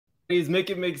Make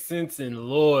it make sense. And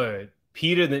Lord,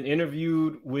 Peter then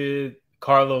interviewed with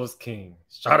Carlos King.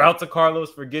 Shout out to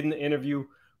Carlos for getting the interview.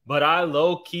 But I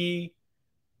low-key,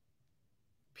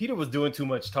 Peter was doing too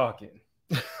much talking.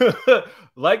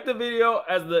 Like the video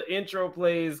as the intro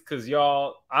plays, because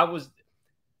y'all,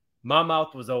 my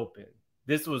mouth was open.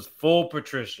 This was full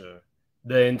Patricia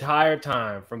the entire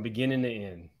time from beginning to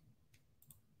end.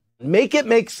 Make it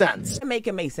make sense. Make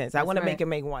it make sense. I want to make it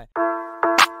make one.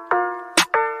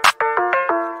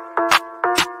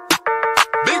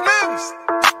 Big moves.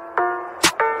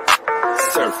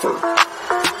 Surfer.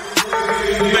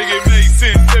 Make it make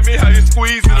sense. Tell me how you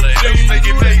squeeze it. Make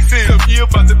it make sense. Tell me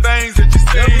about the things that you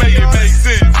see. Make it make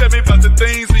sense. Tell me about the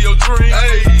things of your dreams.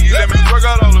 Hey, let me work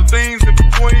out all the things in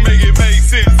between. Make it make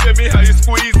sense. Tell me how you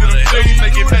squeeze it.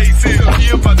 Make it make sense. Tell me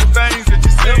about the things that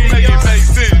you see. Make it make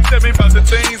sense. Tell me about the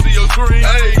things of your dreams.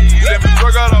 Hey, let me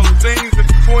work out all the things in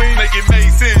between. Make it make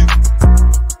sense.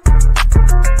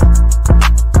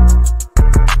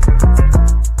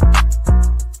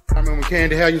 I remember when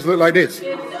Candy Hair used to look like this.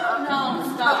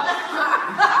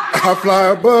 I fly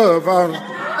above.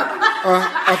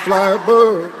 I fly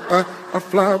above. I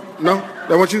fly. No,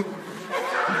 that want you?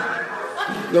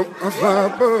 No, I fly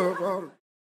above.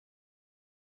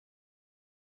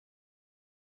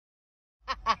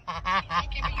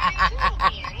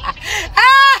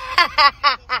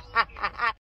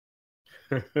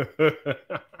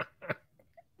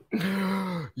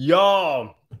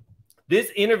 Y'all, this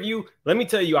interview, let me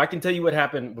tell you, I can tell you what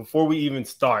happened before we even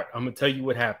start. I'm going to tell you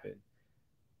what happened.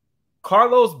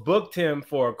 Carlos booked him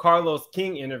for a Carlos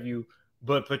King interview,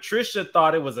 but Patricia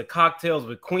thought it was a Cocktails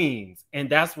with Queens, and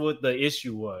that's what the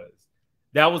issue was.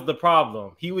 That was the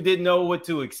problem. He didn't know what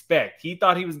to expect. He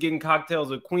thought he was getting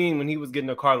Cocktails with Queen when he was getting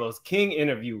a Carlos King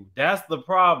interview. That's the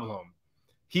problem.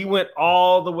 He went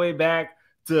all the way back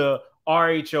to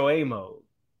RHOA mode.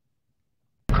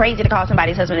 Crazy to call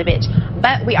somebody's husband a bitch,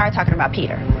 but we are talking about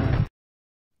Peter.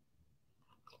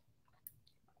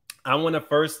 I want to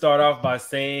first start off by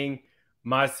saying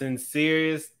my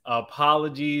sincerest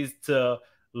apologies to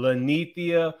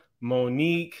Lanithia,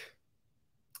 Monique,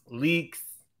 Leaks,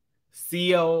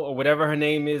 CO, or whatever her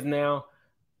name is now.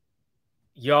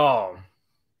 Y'all,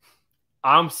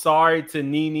 I'm sorry to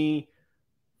Nene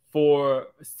for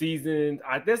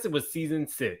I guess it was season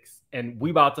 6, and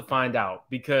we about to find out,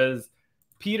 because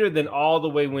Peter then all the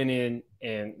way went in,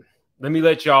 and let me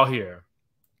let y'all hear.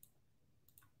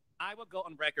 I would go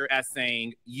on record as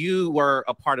saying you were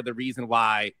a part of the reason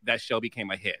why that show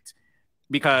became a hit,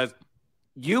 because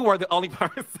you were the only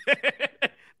person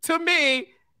to me,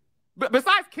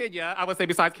 besides Kenya, I would say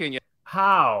besides Kenya.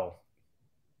 How?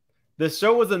 The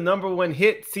show was a #1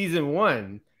 hit season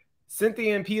 1.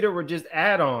 Cynthia and Peter were just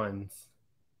add-ons.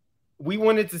 We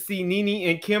wanted to see Nene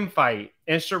and Kim fight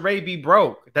and Sheree be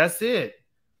broke. That's it.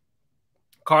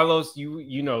 Carlos,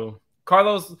 you know,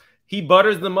 Carlos, he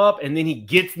butters them up and then he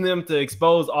gets them to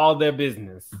expose all their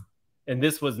business. And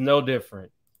this was no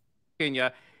different.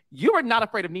 Kenya, you were not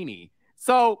afraid of Nene.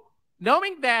 So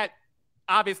knowing that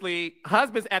obviously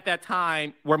husbands at that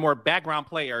time were more background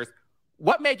players,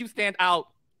 what made you stand out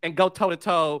and go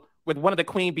toe-to-toe with one of the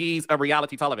queen bees of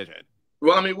reality television?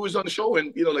 Well, I mean, we was on the show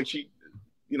and, you know, like she,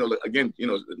 you know, again, you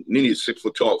know, Nene is 6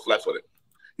 foot tall, flat-footed.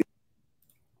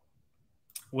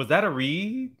 Was that a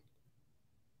read?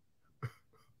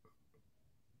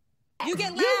 You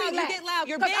get loud. You get loud.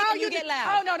 You're big and you get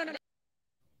loud. Oh, no.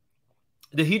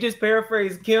 Did he just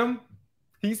paraphrase Kim?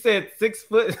 He said 6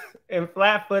 foot and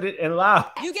flat-footed and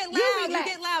loud. You get loud. You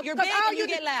get loud. You're big and you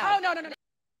get loud. Oh, no.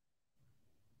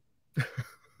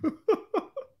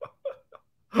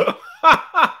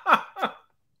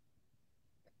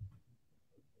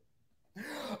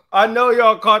 I know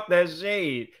y'all caught that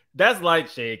shade. That's light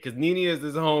shade because Nene is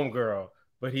his homegirl,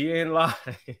 but he ain't lying.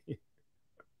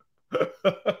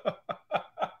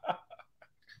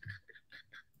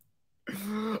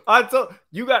 I told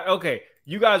you guys, okay,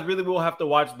 you guys really will have to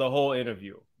watch the whole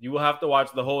interview. You will have to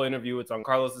watch the whole interview. It's on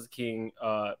Carlos's King.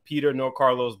 Peter nor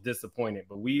Carlos disappointed,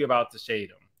 but we about to shade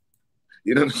him.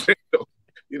 You know what I'm saying?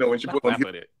 You know, when she put on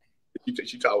heels,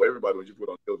 she towel everybody when she put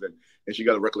on heels, and she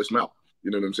got a reckless mouth.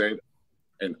 You know what I'm saying?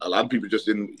 And a lot of people just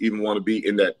didn't even want to be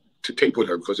in that to tape with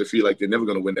her because they feel like they're never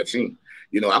going to win that scene.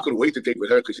 You know, I couldn't wait to tape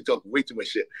with her because she talked way too much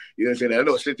shit. You know what I'm saying? I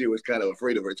know Cynthia was kind of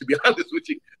afraid of her, to be honest with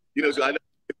you. You know, so I know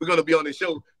if we're going to be on the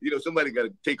show, you know, somebody got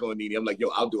to take on Nene. I'm like, yo,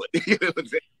 I'll do it. You know what I'm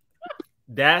saying?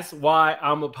 That's why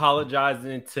I'm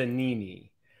apologizing to Nene.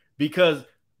 Because,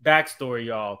 backstory,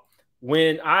 y'all,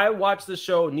 when I watched the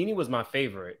show, Nene was my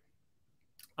favorite.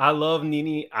 I love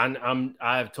Nene.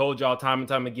 I've told y'all time and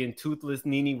time again, Toothless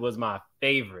Nene was my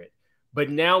favorite. But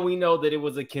now we know that it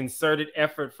was a concerted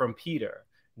effort from Peter.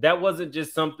 That wasn't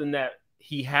just something that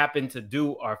he happened to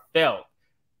do or felt.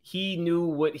 He knew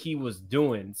what he was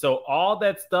doing. So all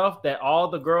that stuff that all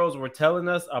the girls were telling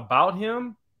us about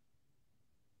him,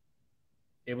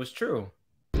 it was true.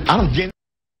 I don't get it.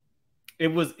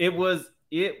 It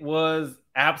was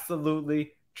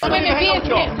absolutely true.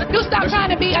 You stop trying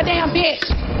to be a damn bitch.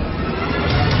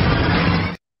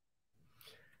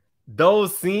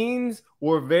 Those scenes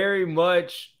were very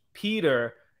much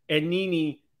Peter and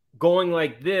Nene going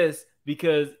like this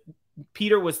because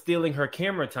Peter was stealing her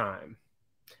camera time.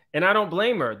 And I don't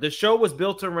blame her. The show was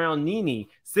built around Nene.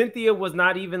 Cynthia was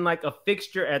not even like a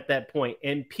fixture at that point.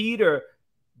 And Peter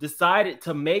decided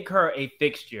to make her a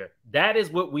fixture. That is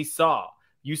what we saw.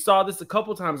 You saw this a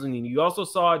couple times with Nene. You also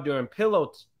saw it during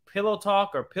Pillow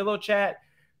Talk or Pillow Chat.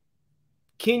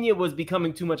 Kenya was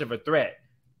becoming too much of a threat.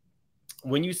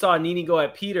 When you saw Nene go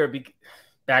at Peter,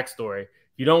 backstory, if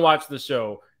you don't watch the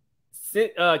show,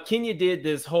 Kenya did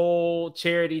this whole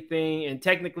charity thing, and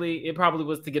technically it probably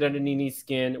was to get under Nene's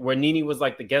skin, where Nene was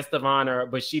like the guest of honor,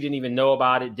 but she didn't even know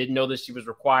about it, didn't know that she was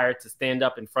required to stand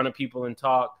up in front of people and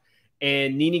talk,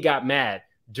 and Nene got mad.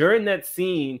 During that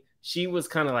scene, she was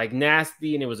kind of like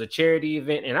nasty, and it was a charity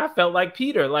event, and I felt like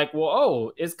Peter, like, well,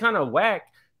 oh, it's kind of whack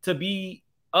to be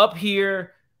up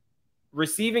here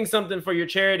receiving something for your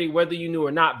charity, whether you knew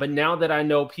or not. But now that I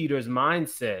know Peter's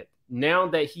mindset, now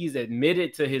that he's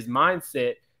admitted to his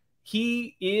mindset,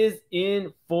 he is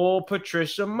in full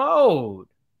Patricia mode.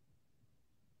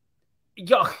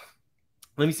 Yo,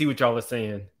 let me see what y'all are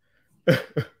saying.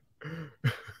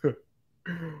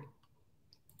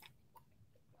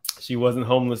 She wasn't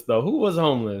homeless though. Who was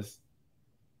homeless?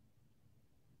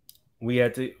 He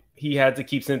had to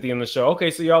keep Cynthia on the show.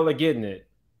 Okay, so y'all are getting it.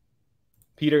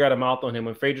 Peter got a mouth on him.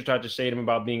 When Phaedra tried to shade him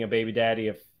about being a baby daddy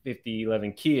of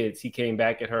 11 kids, he came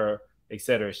back at her,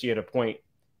 etc. She had a point,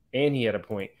 and he had a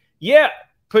point. Yeah,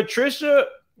 Patricia,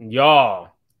 y'all.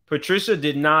 Patricia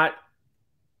did not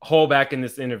hold back in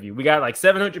this interview. We got like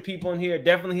 700 people in here.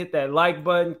 Definitely hit that like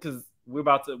button because we're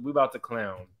about to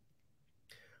clown.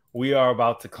 We are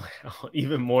about to clown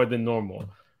even more than normal.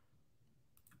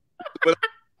 But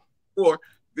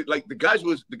like the guys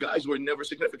were never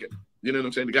significant. You know what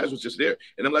I'm saying? The guys was just there.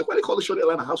 And I'm like, why they call the show the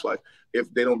Atlanta Housewife if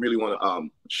they don't really want to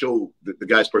show the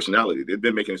guy's personality? It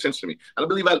didn't make any sense to me. And I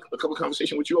believe I had a couple of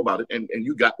conversations with you about it, and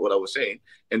you got what I was saying.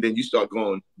 And then you start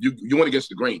going, you went against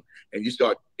the grain, and you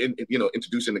start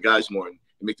introducing the guys more and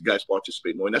make the guys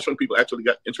participate more. And that's when people actually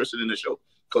got interested in the show,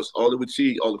 because all they would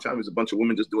see all the time is a bunch of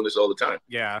women just doing this all the time.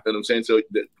 Yeah. You know what I'm saying? So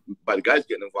by the guys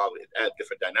getting involved, it adds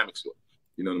different dynamics to it.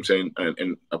 You know what I'm saying?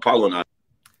 And Apollo and I.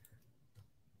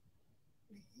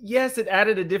 Yes, it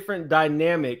added a different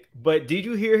dynamic, but did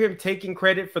you hear him taking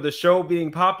credit for the show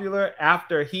being popular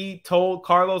after he told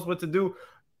Carlos what to do?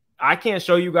 I can't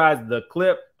show you guys the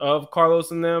clip of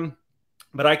Carlos and them,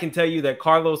 but I can tell you that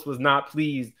Carlos was not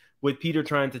pleased with Peter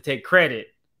trying to take credit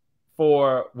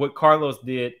for what Carlos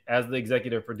did as the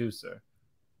executive producer.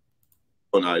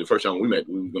 Well, the first time we met,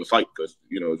 we were going to fight because,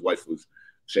 his wife was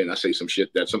saying I say some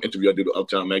shit, that some interview I did with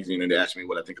Uptown Magazine, and they asked me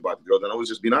what I think about the girl, and I was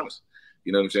just being honest.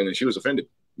 You know what I'm saying? And she was offended.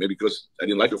 Maybe because I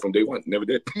didn't like her from day one. Never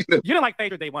did. You didn't like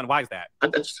Phaedra day one. Why is that? I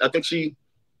think she's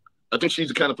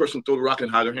the kind of person who throw the rock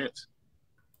and hide her hands.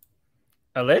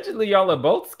 Allegedly, y'all are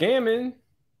both scamming.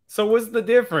 So what's the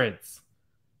difference?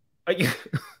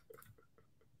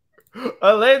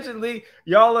 Allegedly,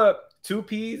 y'all are two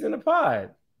peas in a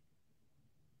pod.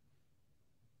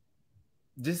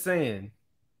 Just saying.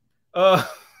 I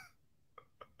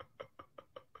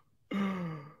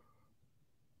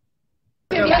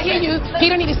hear you.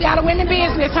 Peter need to stay out of women's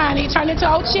business, honey. Turn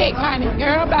into old chick, honey.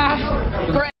 Girl,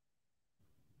 bye.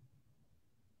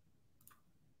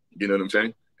 You know what I'm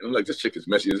saying? And I'm like, this chick is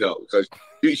messy as hell, because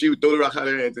she would throw the rock out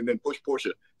of her hands and then push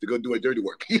Portia to go do her dirty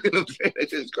work. You know what I'm saying? That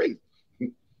shit is crazy.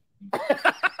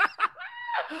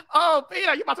 Oh,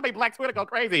 Peter, you're about to make Black Twitter go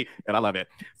crazy, and I love it.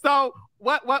 So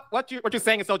what you're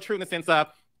saying is so true in the sense of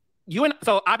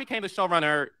so I became the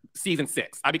showrunner season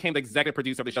 6. I became the executive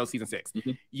producer of the show season 6.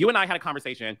 Mm-hmm. You and I had a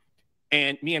conversation,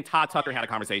 and me and Todd Tucker had a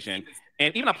conversation,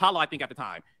 and even Apollo, I think at the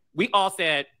time, we all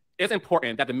said it's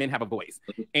important that the men have a voice.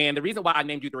 Mm-hmm. And the reason why I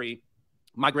named you 3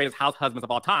 my greatest house husbands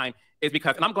of all time is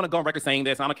because, and I'm going to go on record saying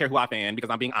this, and I don't care who I fan because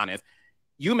I'm being honest,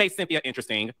 you made Cynthia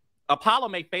interesting, Apollo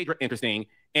made Phaedra interesting,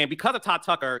 and because of Todd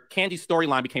Tucker, Kandi's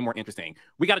storyline became more interesting.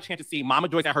 We got a chance to see Mama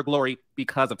Joyce at her glory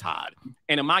because of Todd.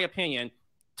 And in my opinion,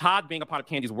 Todd being a part of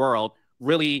Kandi's world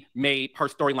really made her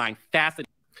storyline fascinating.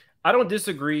 I don't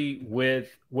disagree with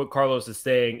what Carlos is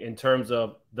saying in terms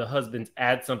of the husbands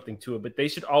add something to it, but they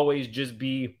should always just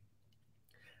be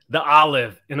the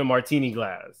olive in a martini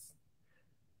glass.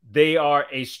 they are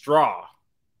a straw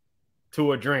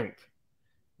to a drink,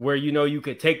 where you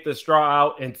could take the straw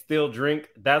out and still drink.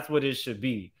 That's what it should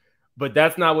be. But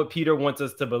that's not what Peter wants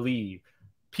us to believe.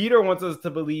 Peter wants us to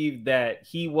believe that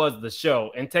he was the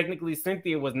show. And technically,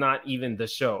 Cynthia was not even the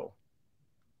show.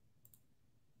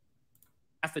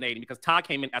 Fascinating, because Todd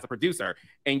came in as a producer,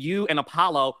 and you and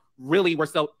Apollo really were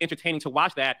so entertaining to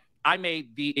watch that I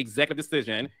made the executive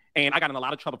decision, and I got in a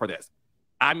lot of trouble for this.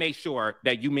 I made sure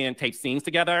that you men taped scenes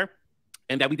together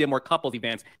and that we did more couples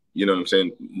events. You know what I'm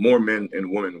saying? More men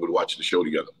and women would watch the show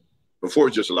together. Before,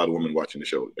 it's just a lot of women watching the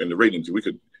show. And the ratings, we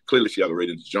could clearly see how the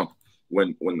ratings jump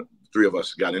when the three of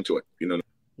us got into it. You know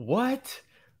what?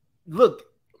 Look,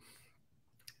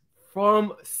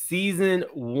 from season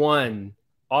 1,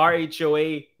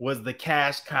 RHOA was the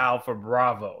cash cow for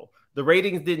Bravo. The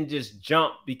ratings didn't just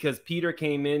jump because Peter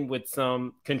came in with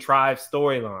some contrived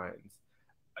storylines.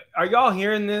 Are y'all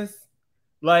hearing this?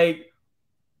 Like,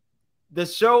 the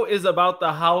show is about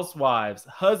the housewives.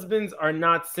 Husbands are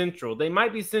not central. They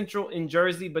might be central in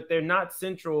Jersey, but they're not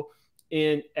central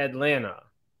in Atlanta.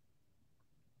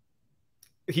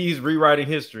 He's rewriting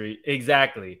history.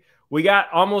 Exactly. We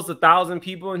got almost 1,000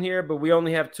 people in here, but we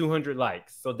only have 200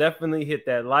 likes. So definitely hit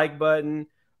that like button,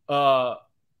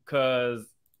 because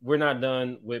we're not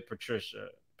done with Patricia.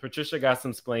 Patricia got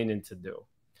some splaining to do.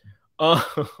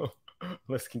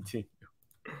 Let's continue.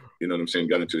 You know what I'm saying?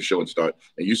 Got into the show and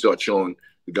you start showing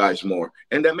the guys more.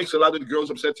 And that makes a lot of the girls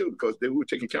upset too, because they were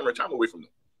taking camera time away from them.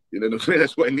 You know what I'm saying?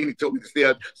 That's why Nene told me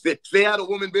to stay out of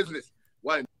woman business.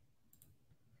 Why?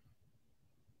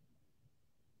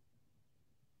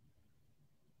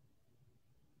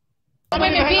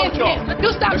 Women business.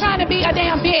 You stop trying to be a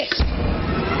damn bitch.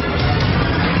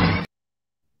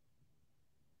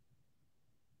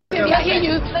 I hear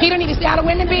you. He don't need to stay out of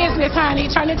women business, honey.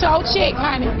 Turn into old chick,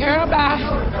 honey. Girl,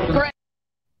 bye.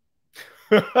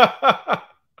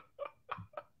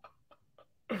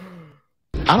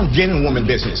 I don't get in woman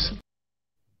business.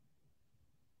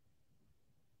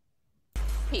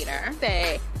 Peter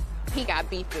say he got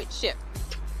beef with Chip.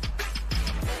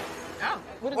 Oh,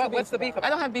 what's the beef? I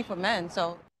don't have beef with men,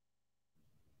 so.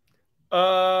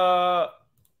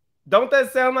 Don't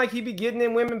that sound like he be getting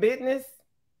in women business?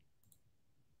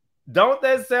 Don't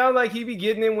that sound like he be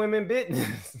getting in women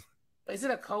business? Is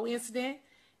it a coincidence?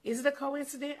 Is it a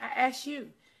coincidence? I ask you.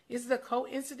 Is it a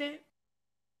coincidence?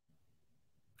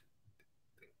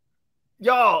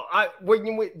 Y'all,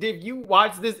 did you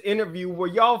watch this interview? Were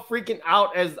y'all freaking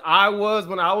out as I was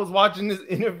when I was watching this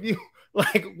interview?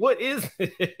 Like, what is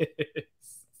this?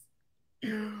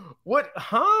 What,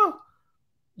 huh?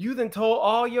 You then told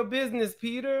all your business,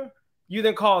 Peter. You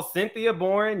then called Cynthia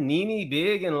boring, Nene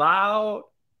big and loud.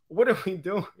 What are we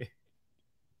doing?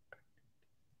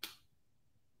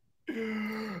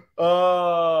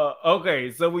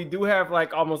 Okay, so we do have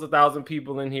like almost 1,000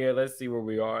 people in here. Let's see where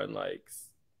we are in likes.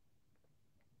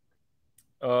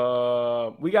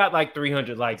 We got like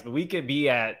 300 likes, but we could be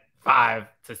at 500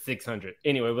 to 600.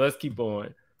 Anyway, let's keep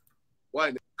going.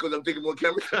 Why? Because I'm taking more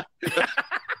camera time.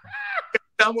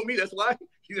 Down with me, that's why.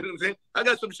 You know what I'm saying? I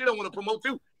got some shit I want to promote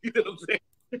too. You know what I'm saying?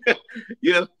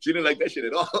 Yeah, she didn't like that shit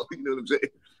at all. You know what I'm saying?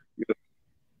 You know,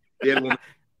 yeah, what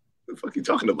the fuck you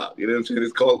talking about? You know what I'm saying?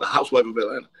 It's called The Housewife of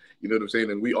Atlanta. You know what I'm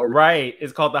saying? And we are right.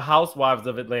 It's called The Housewives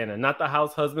of Atlanta, not the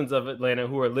house husbands of Atlanta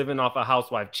who are living off a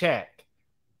housewife check.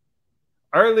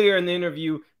 Earlier in the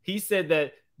interview, he said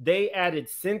that they added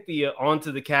Cynthia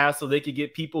onto the cast so they could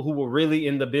get people who were really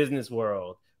in the business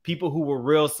world, people who were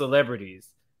real celebrities.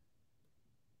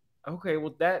 Okay,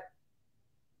 well,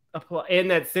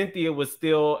 and that Cynthia was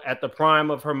still at the prime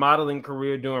of her modeling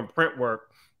career doing print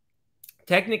work.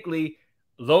 Technically,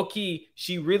 low-key,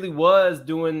 she really was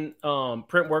doing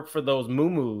print work for those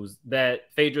muumuus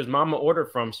that Phaedra's mama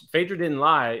ordered from. Phaedra didn't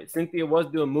lie. Cynthia was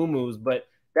doing muumuus, but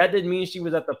that didn't mean she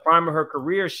was at the prime of her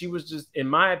career. She was just, in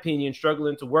my opinion,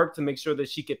 struggling to work to make sure that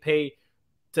she could pay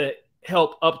to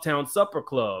help Uptown Supper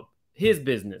Club, his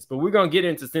business. But we're going to get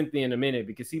into Cynthia in a minute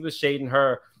because he was shading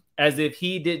her as if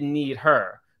he didn't need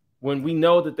her when we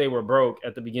know that they were broke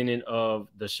at the beginning of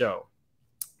the show.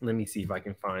 Let me see if I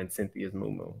can find Cynthia's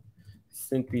muumuu.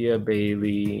 Cynthia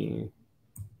Bailey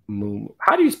muumuu.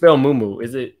 How do you spell muumuu?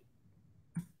 Is it?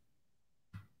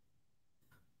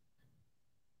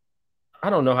 I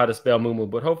don't know how to spell muumuu,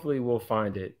 but hopefully we'll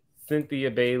find it.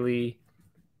 Cynthia Bailey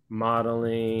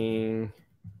modeling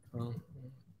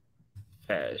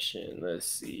fashion. Let's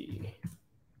see.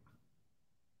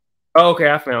 Oh,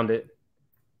 okay, I found it.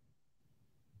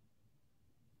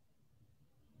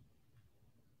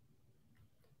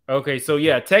 Okay, so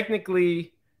yeah,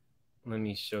 technically, let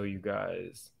me show you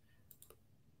guys.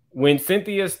 when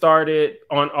Cynthia started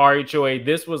on RHOA,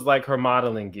 this was like her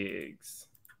modeling gigs.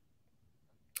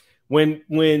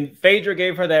 When Phaedra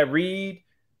gave her that read,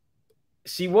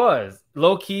 she was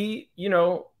low key, you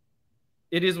know,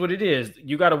 it is what it is.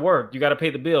 You got to work. You got to pay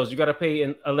the bills. You got to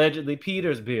pay allegedly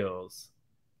Peter's bills.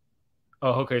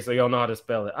 Oh, okay. So y'all know how to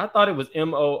spell it. I thought it was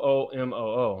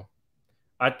Moommoo.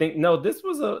 I think no. This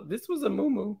was a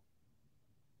moo.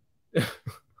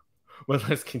 Well,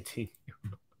 let's continue.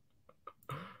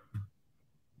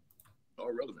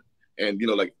 All relevant, and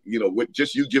with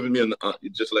just you giving me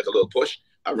just like a little push,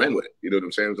 I ran with it. You know what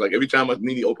I'm saying? It's like every time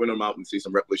Nene open her mouth and say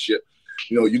some reckless shit,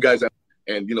 you guys have,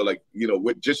 and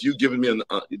with just you giving me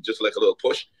just like a little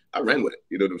push, I ran with it.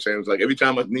 You know what I'm saying? It's like every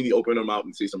time Nene open her mouth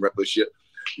and say some reckless shit,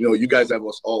 you guys have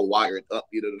us all wired up.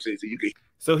 You know what I'm saying?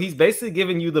 So he's basically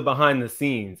giving you the behind the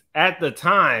scenes. At the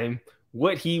time,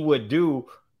 what he would do,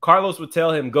 Carlos would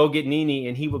tell him, go get Nene,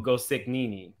 and he would go sick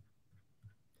Nene.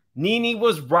 Nene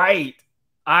was right.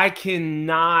 I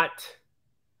cannot.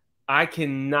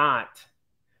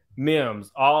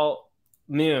 Mims, all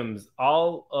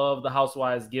of the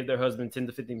housewives give their husband 10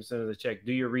 to 15% of the check.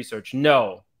 Do your research.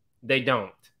 No, they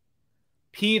don't.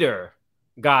 Peter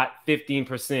got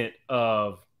 15%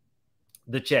 of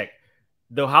the check.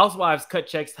 The housewives cut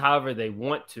checks however they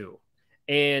want to.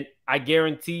 And I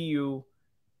guarantee you,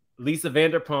 Lisa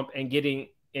Vanderpump and giving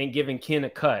Ken a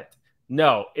cut.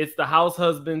 No, it's the house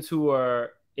husbands who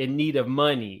are in need of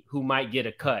money who might get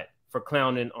a cut for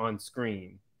clowning on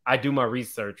screen. I do my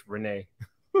research, Renee.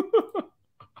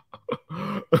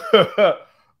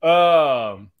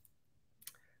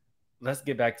 Let's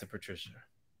get back to Patricia.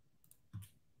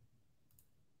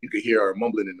 You could hear her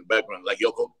mumbling in the background, like,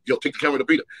 yo, take the camera to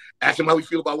Peter. Ask him how he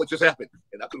feel about what just happened.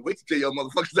 And I couldn't wait to tell y'all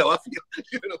motherfuckers how I feel.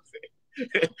 You know what I'm saying?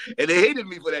 And they hated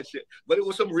me for that shit. But it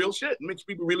was some real shit. It makes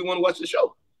people really want to watch the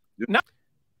show. No.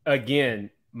 Again,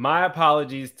 my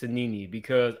apologies to Nene,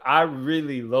 because I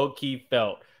really low-key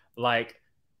felt like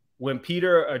when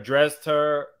Peter addressed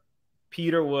her,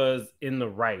 Peter was in the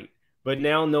right. But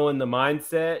now knowing the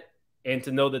mindset and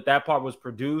to know that part was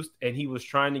produced and he was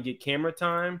trying to get camera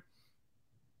time,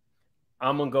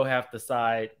 I'm going to have to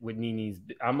side with Nene's.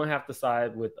 I'm going to have to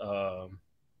side with... I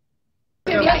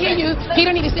hear you. He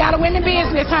don't need to stay out of women's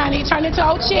business, honey. Turn into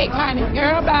old chick, honey.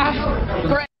 Girl,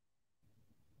 bye.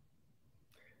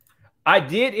 I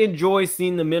did enjoy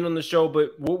seeing the men on the show,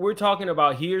 but what we're talking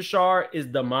about here, Shar,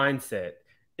 is the mindset.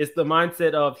 It's the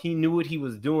mindset of he knew what he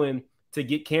was doing to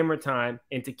get camera time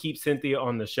and to keep Cynthia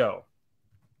on the show.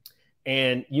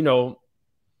 And, Nene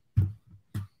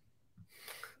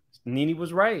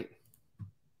was right.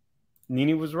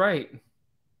 Nene was right.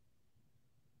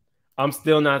 I'm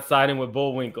still not siding with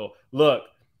Bullwinkle. Look,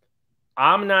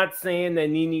 I'm not saying that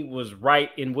Nene was right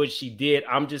in what she did.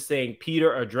 I'm just saying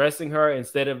Peter addressing her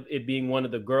instead of it being one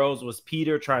of the girls was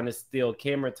Peter trying to steal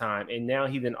camera time. And now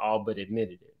he then all but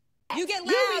admitted it. You get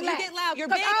loud. You get loud. You're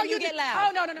big and you get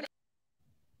loud. Oh,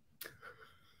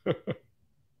 no.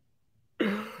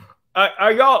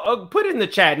 Are y'all put it in the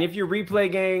chat, and if you're replay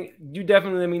gang, you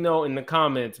definitely let me know in the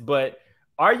comments. But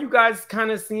are you guys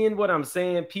kind of seeing what I'm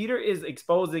saying? Peter is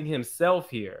exposing himself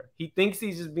here. He thinks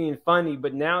he's just being funny,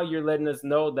 but now you're letting us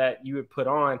know that you had put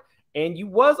on, and you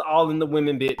was all in the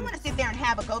women bit. I want to sit there and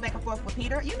have a go back and forth with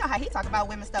Peter. You know how he talk about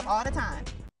women stuff all the time.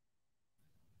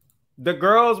 The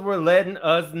girls were letting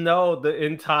us know the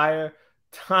entire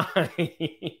time.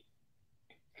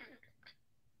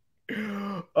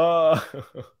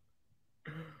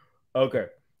 Okay,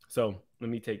 so let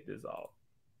me take this off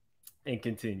and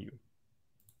continue.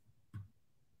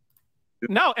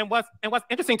 No, and what's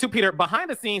interesting too, Peter, behind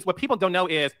the scenes, what people don't know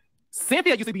is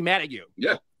Cynthia used to be mad at you.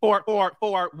 Yeah. For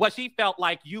what she felt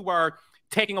like you were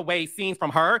taking away scenes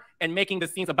from her and making the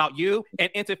scenes about you and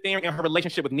interfering in her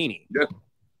relationship with Nene. Yeah.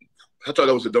 I thought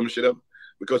that was the dumbest shit ever,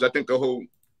 because I think the whole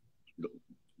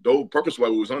purpose why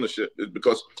we was on the shit is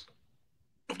because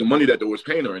of the money that they was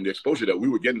paying her and the exposure that we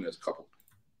were getting as a couple.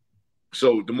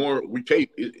 So the more we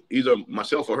tape, either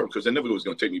myself or her, because they never was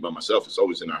going to take me by myself. It's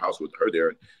always in our house with her there,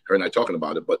 and her and I talking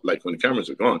about it. But like when the cameras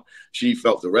are gone, she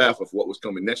felt the wrath of what was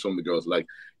coming next from the girls. Like,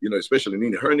 especially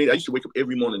Nene. Her and Nene, I used to wake up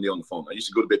every morning there on the phone. I used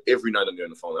to go to bed every night on there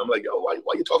on the phone. I'm like, yo, why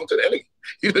you talking to the enemy?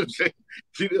 You know what I'm saying?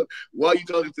 Why are you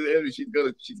talking to the enemy? She's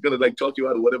gonna like talk you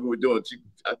out of whatever we're doing.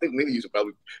 I think Nene used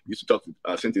to talk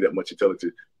to Cynthia that much and tell her to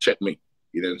check me.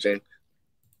 You know what I'm saying?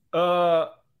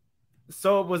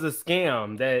 So it was a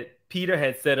scam that Peter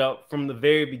had set up from the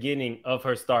very beginning of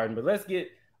her starting. But let's get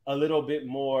a little bit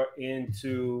more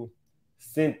into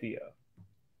Cynthia.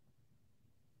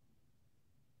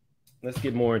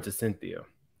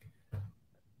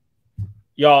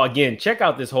 Y'all, again, check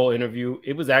out this whole interview.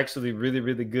 It was actually really,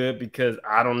 really good because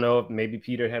I don't know if maybe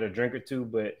Peter had a drink or two,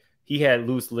 but he had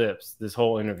loose lips this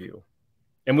whole interview.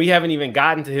 And we haven't even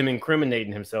gotten to him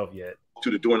incriminating himself yet.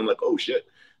 To the door, and I'm like, oh, shit,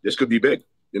 this could be big.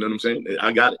 You know what I'm saying?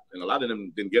 I got it. And a lot of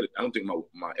them didn't get it. I don't think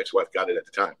my ex-wife got it at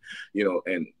the time.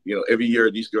 And every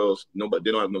year these girls, but they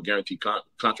don't have no guaranteed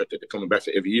contract that they're coming back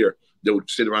for every year. They would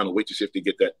sit around and wait to see if they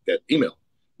get that email.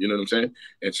 You know what I'm saying?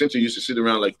 And Cynthia used to sit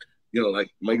around like,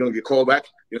 like, am I going to get called back?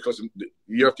 Because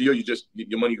year after year,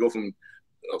 your money go from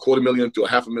 $250,000 to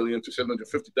 $500,000 to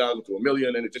 $750,000 to $1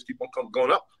 million, and it just keep on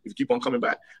going up. You keep on coming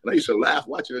back. And I used to laugh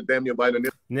watching it, damn near by the.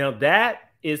 Now that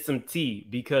is some tea,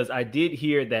 because I did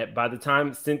hear that by the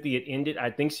time Cynthia ended,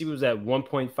 I think she was at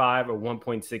 1.5 or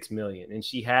 1.6 million, and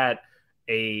she had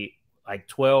a like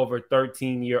 12 or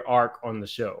 13 year arc on the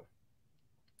show.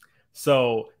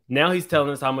 So now he's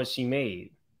telling us how much she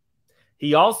made.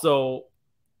 He also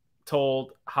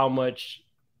told how much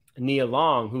Nia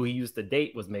Long, who he used to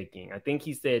date, was making. I think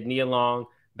he said Nia Long,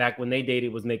 back when they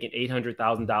dated, was making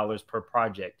 $800,000 per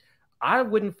project. I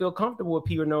wouldn't feel comfortable with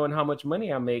Peter knowing how much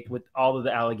money I make with all of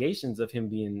the allegations of him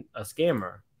being a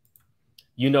scammer.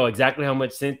 You know exactly how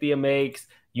much Cynthia makes.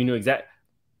 You know exactly.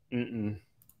 And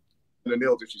the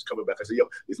nails, if she's coming back, I said, yo,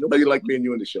 there's nobody like me and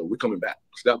you in the show. We're coming back.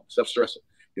 Stop stressing.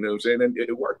 You know what I'm saying? And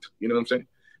it worked. You know what I'm saying?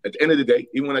 At the end of the day,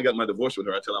 even when I got my divorce with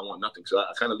her, I tell her I want nothing. So I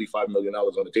kind of leave $5 million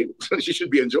on the table. She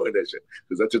should be enjoying that shit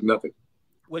because that's just nothing.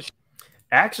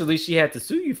 Actually, she had to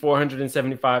sue you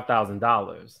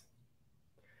 $475,000.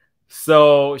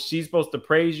 So she's supposed to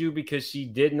praise you because you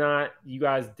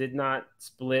guys did not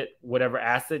split whatever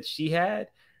assets she had.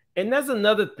 And that's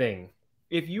another thing.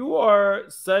 If you are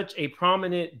such a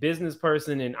prominent business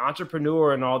person and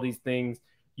entrepreneur and all these things,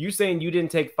 you saying you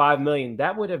didn't take $5 million,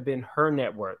 that would have been her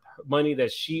net worth, money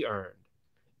that she earned.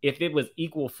 If it was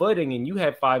equal footing and you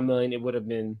had $5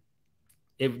 million,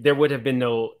 there would have been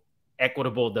no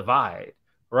equitable divide,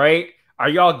 right? Are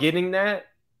y'all getting that?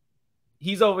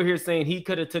 He's over here saying he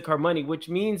could have took her money, which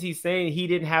means he's saying he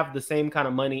didn't have the same kind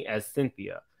of money as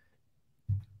Cynthia.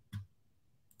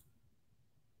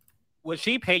 Would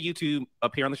she pay you to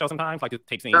appear on the show sometimes, like to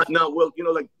take scenes? No, well,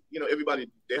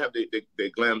 everybody, they have their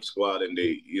glam squad, and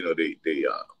they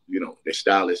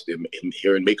stylists, their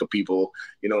hair and makeup people,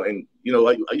 I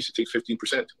used to take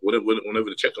 15%. Whenever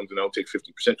the check comes in, I'll take 15%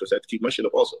 because I have to keep my shit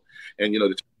up also. And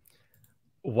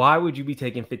why would you be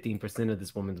taking 15% of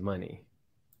this woman's money?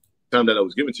 Time that I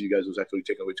was given to you guys was actually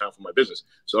taking away time from my business.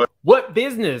 So what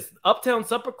business? Uptown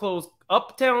Supper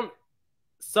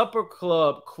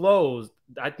Club closed.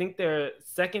 I think their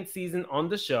second season on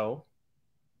the show,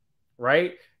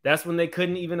 right? That's when they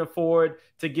couldn't even afford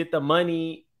to get the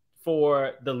money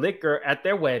for the liquor at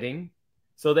their wedding.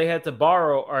 So they had to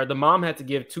borrow, or the mom had to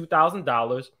give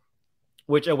 $2,000,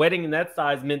 which a wedding in that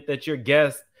size meant that your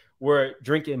guests were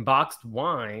drinking boxed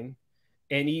wine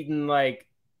and eating like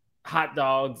hot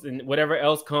dogs and whatever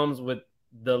else comes with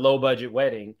the low budget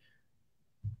wedding.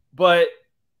 But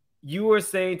you were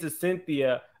saying to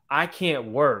Cynthia, I can't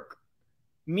work.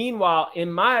 Meanwhile,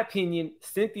 in my opinion,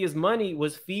 Cynthia's money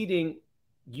was feeding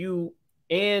you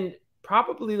and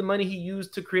probably the money he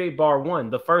used to create Bar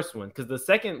One, the first one, because the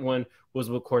second one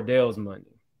was with Cordell's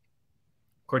money.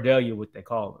 Cordelia, what they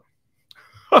call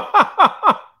him.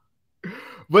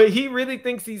 But he really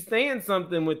thinks he's saying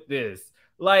something with this.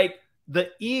 Like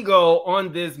the ego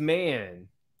on this man.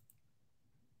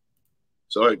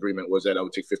 So our agreement was that I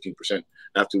would take 15%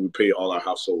 after we pay all our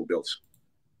household bills.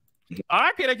 All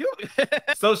right, Peter.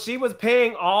 So she was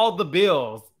paying all the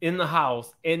bills in the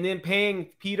house and then paying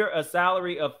Peter a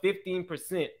salary of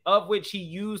 15%, of which he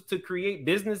used to create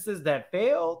businesses that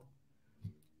failed.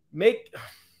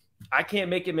 I can't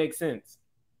make it make sense.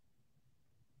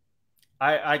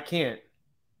 I can't.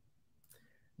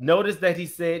 Notice that he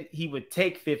said he would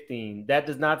take 15. That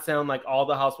does not sound like all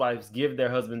the housewives give their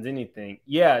husbands anything.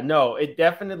 Yeah, no, it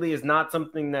definitely is not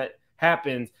something that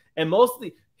happens. And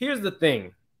mostly, here's the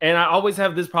thing. And I always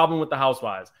have this problem with the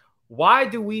housewives. Why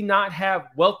do we not have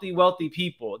wealthy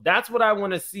people? That's what I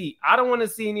want to see. I don't want to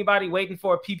see anybody waiting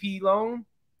for a PPP loan.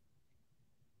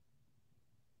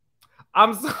 I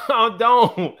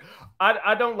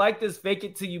don't like this fake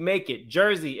it till you make it.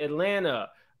 Jersey, Atlanta,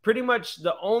 pretty much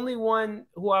the only one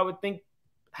who I would think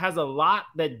has a lot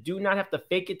that do not have to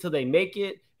fake it till they make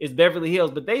it is Beverly Hills,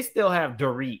 but they still have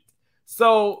Dorit.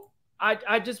 So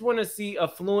I just want to see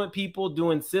affluent people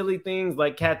doing silly things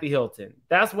like Kathy Hilton.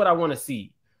 That's what I want to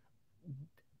see.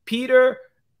 Peter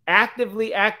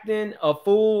actively acting a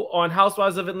fool on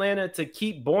Housewives of Atlanta to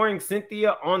keep boring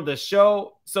Cynthia on the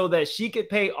show so that she could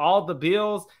pay all the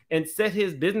bills and set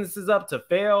his businesses up to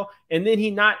fail. And then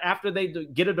he not, after they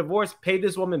get a divorce, pay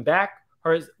this woman back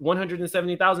her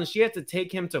 170,000. She had to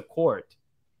take him to court.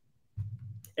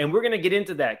 And we're going to get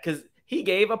into that because he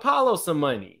gave Apollo some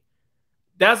money.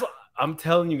 I'm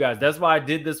telling you guys, that's why I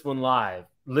did this one live.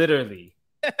 Literally.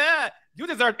 You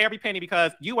deserved every penny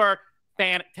because you were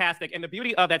fantastic. And the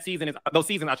beauty of that season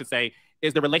I should say,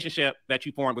 is the relationship that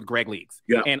you formed with Greg Leaks.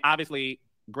 Yeah. And obviously,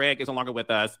 Greg is no longer with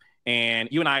us. And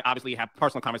you and I obviously have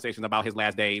personal conversations about his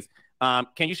last days. Can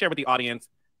you share with the audience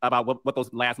about what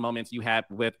those last moments you had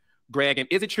with Greg? And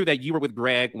is it true that you were with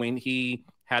Greg when he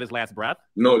had his last breath?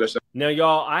 No, that's not. Now,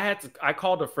 y'all, I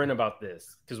called a friend about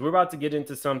this because we're about to get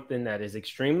into something that is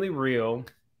extremely real.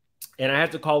 And I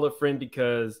had to call a friend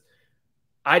because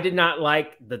I did not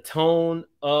like the tone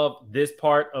of this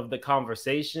part of the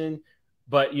conversation.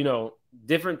 But, you know,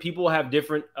 different people have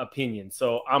different opinions.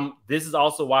 So this is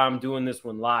also why I'm doing this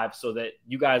one live, so that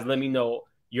you guys let me know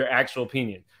your actual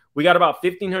opinion. We got about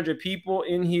 1,500 people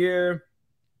in here.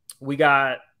 We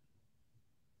got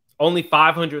only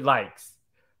 500 likes.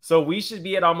 So we should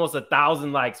be at almost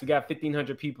 1,000 likes. We got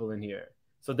 1,500 people in here.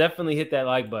 So definitely hit that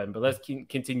like button. But let's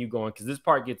continue going because this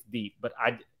part gets deep. But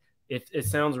it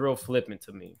sounds real flippant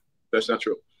to me. That's not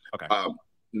true. Okay.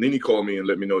 Nene called me and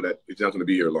let me know that he's not going to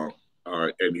be here long. All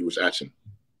right, and he was asking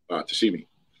to see me.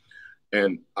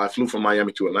 And I flew from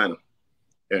Miami to Atlanta.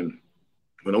 And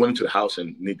when I went into the house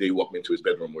and they walked me into his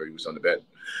bedroom where he was on the bed,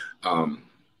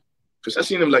 because I'd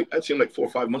seen him like 4 or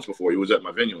 5 months before. He was at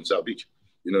my venue in South Beach.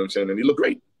 You know what I'm saying? And he looked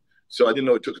great. So I didn't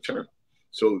know it took a turn.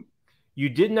 So you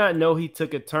did not know he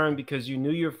took a turn because you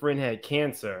knew your friend had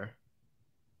cancer,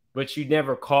 but you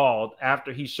never called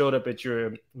after he showed up at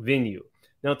your venue.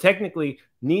 Now, technically,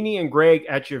 Nene and Greg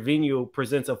at your venue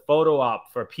presents a photo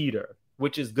op for Peter,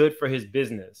 which is good for his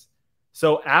business.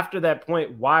 So after that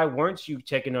point, why weren't you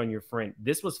checking on your friend?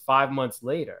 This was 5 months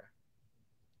later.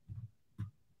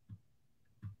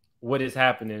 What is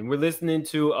happening? We're listening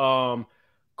to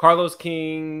Carlos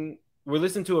King. We're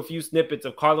listening to a few snippets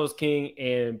of Carlos King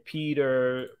and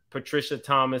Patricia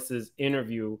Thomas's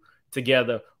interview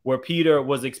together, where Peter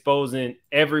was exposing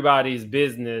everybody's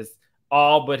business,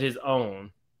 all but his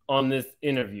own, on this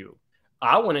interview.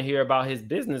 I want to hear about his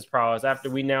business prowess after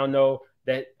we now know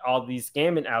that all these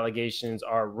scamming allegations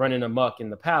are running amok in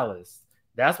the palace.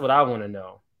 That's what I want to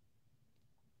know.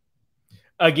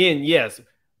 Again, yes,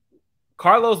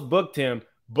 Carlos booked him,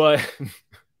 but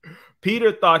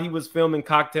Peter thought he was filming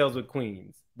Cocktails with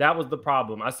Queens. That was the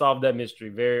problem. I solved that mystery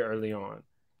very early on.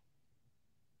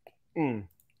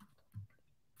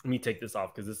 Let me take this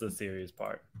off because this is a serious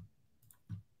part.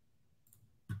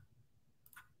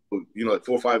 You know, like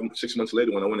 4, 5, 6 months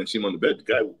later, when I went and seen him on the bed,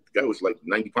 the guy was like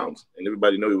 90 pounds, and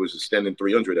everybody knew he was a standing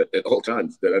 300 at all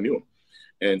times that I knew him.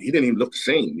 And he didn't even look the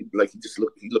same. Like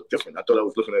he looked different. I thought I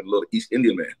was looking at a little East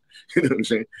Indian man. You know what I'm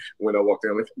saying? When I walked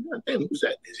in, I'm like, God damn, who's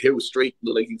that? His hair was straight,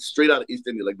 looked like he's straight out of East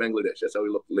India, like Bangladesh. That's how he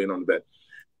looked laying on the bed.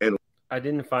 And I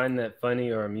didn't find that funny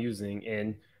or amusing.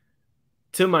 And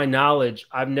to my knowledge,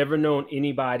 I've never known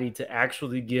anybody to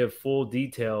actually give full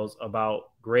details about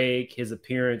Greg, his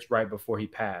appearance right before he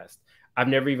passed. I've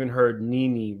never even heard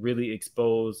Nene really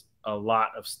expose a lot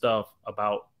of stuff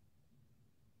about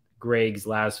Greg's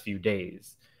last few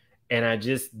days. And I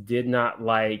just did not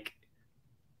like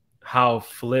how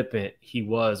flippant he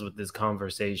was with this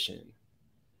conversation.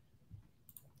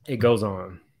 It goes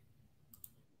on.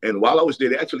 And while I was there,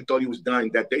 they actually thought he was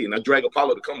dying that day. And I dragged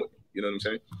Apollo to come with me. You know what I'm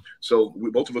saying? So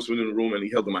both of us went in the room and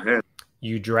he held my hand.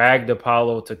 You dragged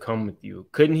Apollo to come with you.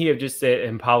 Couldn't he have just said,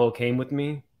 and Apollo came with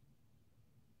me?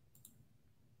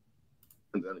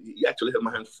 And he actually held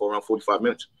my hand for around 45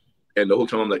 minutes. And the whole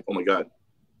time I'm like, oh my God,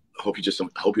 I hope you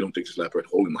don't think this last breath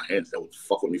holding my hands. That would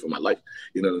fuck with me for my life.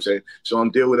 You know what I'm saying? So I'm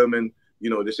there with him, and you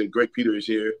know, they said Greg Peter is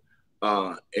here.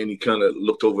 And he kind of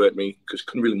looked over at me because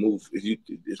couldn't really move.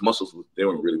 His muscles, they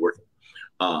weren't really working.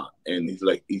 And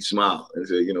he smiled and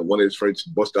said, you know, one of his friends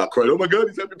bust out crying, oh my God,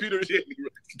 he's having Peter is here.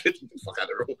 Get the fuck out of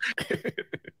the room.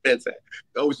 That's it.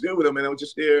 I was there with him, and I was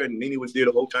just there, and Nene was there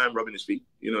the whole time rubbing his feet.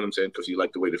 You know what I'm saying? Because he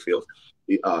liked the way it feels.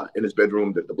 In his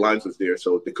bedroom, the blinds was there,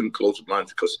 so they couldn't close the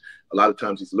blinds because a lot of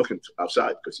times he's looking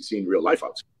outside because he's seeing real life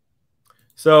outside.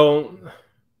 So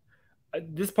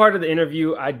this part of the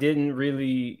interview, I didn't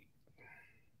really...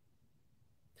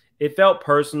 It felt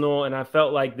personal, and I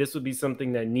felt like this would be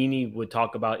something that Nene would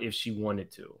talk about if she wanted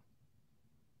to.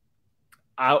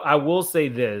 I will say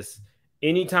this.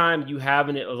 Anytime you have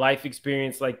a life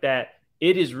experience like that,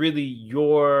 it is really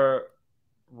your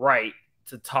right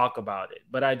to talk about it.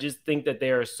 But I just think that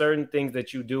there are certain things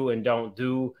that you do and don't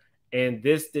do, and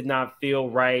this did not feel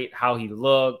right, how he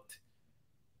looked,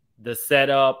 the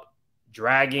setup,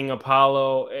 dragging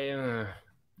Apollo.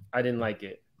 I didn't like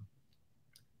it.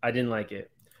 I didn't like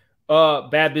it.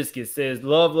 Bad Biscuit says,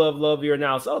 love, love, love your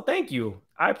analysis. Oh, thank you.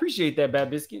 I appreciate that, Bad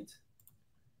Biscuit.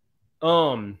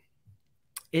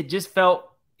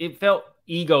 It felt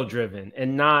ego driven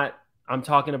and not, I'm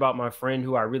talking about my friend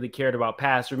who I really cared about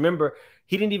past. Remember,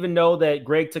 he didn't even know that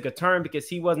Greg took a turn because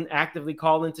he wasn't actively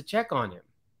calling to check on him.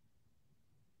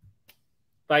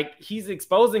 Like, he's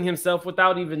exposing himself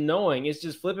without even knowing. It's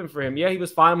just flipping for him. Yeah, he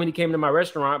was fine when he came to my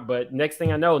restaurant, but next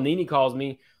thing I know, Nene calls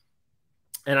me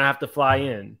and I have to fly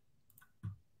in.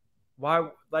 Why?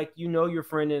 Like, you know, your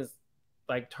friend is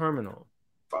like terminal.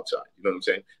 Outside, you know what I'm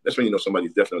saying? That's when you know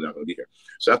somebody's definitely not going to be here.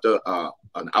 So after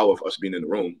an hour of us being in the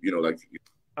room, you know, like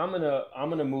I'm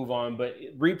gonna move on. But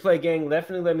replay gang,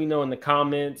 definitely let me know in the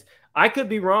comments. I could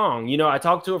be wrong. You know, I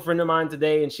talked to a friend of mine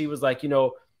today, and she was like, you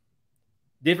know,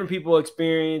 different people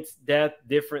experience death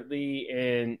differently,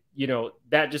 and you know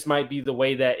that just might be the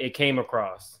way that it came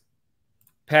across.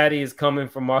 Patty is coming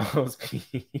from Marlo's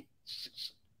Beach.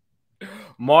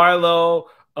 Marlo,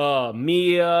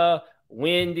 Mia,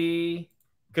 Wendy.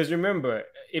 Because remember,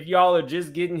 if y'all are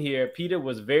just getting here, Peter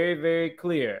was very, very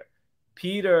clear.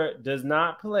 Peter does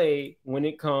not play when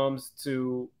it comes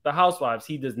to the housewives.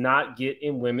 He does not get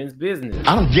in women's business.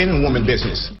 I don't get in women's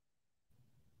business.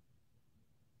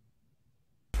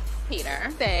 Peter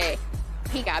said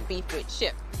he got beef with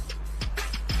Chip.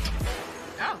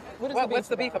 Oh, What's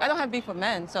the beef? I don't have beef with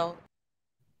men, so.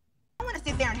 I want to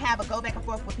sit there and have a go back and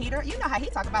forth with Peter. You know how he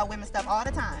talk about women stuff all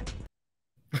the time.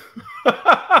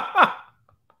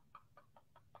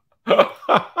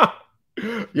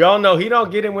 Y'all know he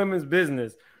don't get in women's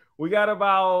business. We got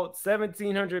about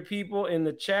 1,700 people in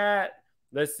the chat.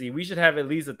 Let's see. We should have at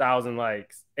least 1,000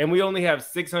 likes. And we only have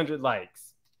 600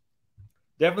 likes.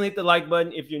 Definitely hit the like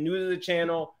button. If you're new to the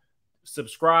channel,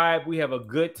 subscribe. We have a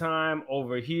good time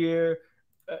over here.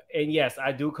 And yes,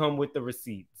 I do come with the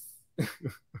receipts.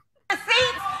 Receipts?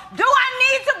 Do I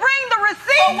need to bring the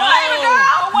receipts, baby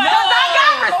girl? Because I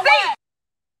got receipts.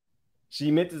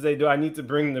 She meant to say, do I need to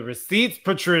bring the receipts,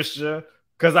 Patricia?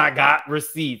 Because I got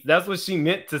receipts. That's what she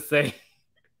meant to say.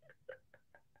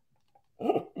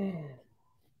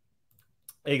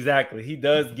 Exactly. He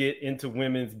does get into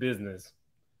women's business.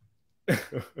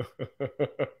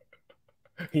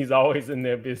 He's always in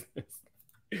their business.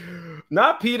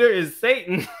 Not Peter, is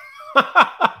Satan.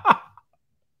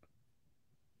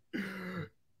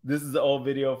 This is the old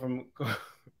video from...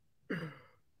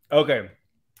 Okay.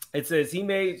 It says, he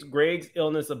made Greg's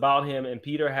illness about him and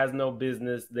Peter has no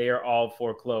business. They are all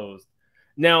foreclosed.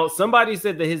 Now, somebody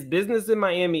said that his business in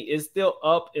Miami is still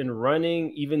up and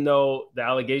running, even though the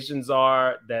allegations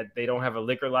are that they don't have a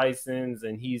liquor license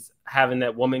and he's having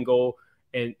that woman go,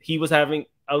 and he was having,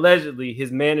 allegedly,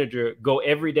 his manager go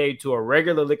every day to a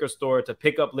regular liquor store to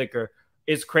pick up liquor.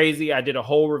 It's crazy. I did a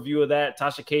whole review of that.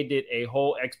 Tasha K did a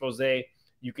whole expose.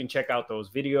 You can check out those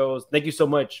videos. Thank you so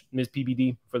much, Ms.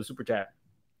 PBD, for the super chat.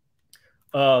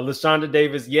 LaShonda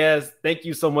Davis, yes, thank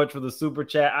you so much for the super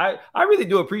chat. I really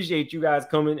do appreciate you guys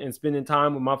coming and spending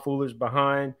time with my foolish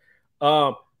behind.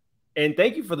 And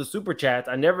thank you for the super chats.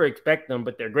 I never expect them,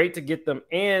 but they're great to get them.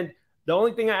 And the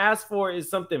only thing I ask for is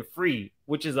something free,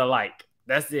 which is a like.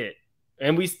 That's it.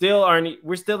 And we're still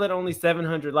at only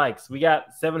 700 likes. We got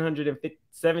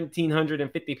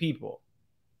 1,750 people.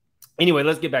 Anyway,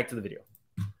 let's get back to the video.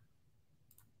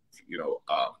 You know,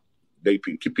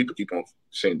 people keep on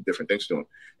saying different things to him,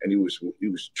 and he was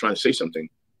trying to say something.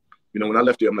 You know, when I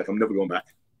left there, I'm like, I'm never going back.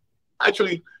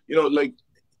 Actually, you know, like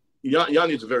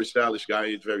Yanni is a very stylish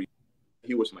guy.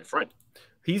 He was my friend.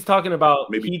 He's talking about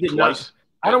maybe he did twice.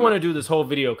 I don't want to do this whole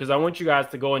video because I want you guys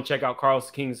to go and check out Carl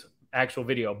King's actual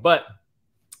video. But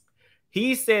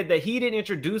he said that he didn't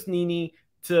introduce Nene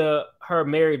to her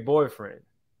married boyfriend.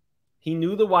 He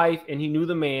knew the wife and he knew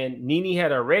the man. Nene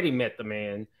had already met the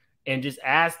man and just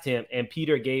asked him, and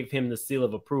Peter gave him the seal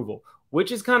of approval,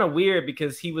 which is kind of weird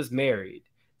because he was married.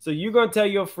 So you're going to tell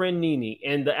your friend Nene,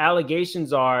 and the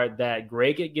allegations are that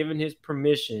Greg had given his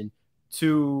permission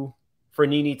for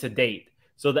Nene to date.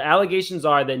 So the allegations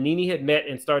are that Nene had met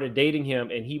and started dating him,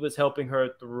 and he was helping her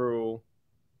through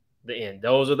the end.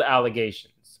 Those are the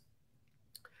allegations.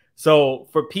 So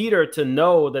for Peter to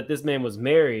know that this man was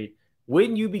married,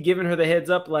 wouldn't you be giving her the heads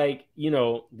up like, you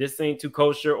know, this ain't too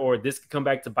kosher or this could come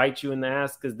back to bite you in the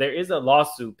ass? Because there is a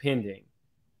lawsuit pending.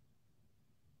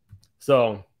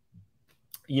 So,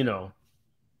 you know,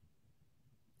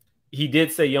 he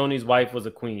did say Yoni's wife was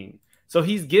a queen. So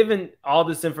he's given all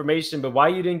this information, but why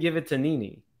you didn't give it to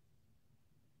Nene?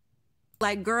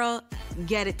 Like, girl,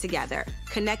 get it together.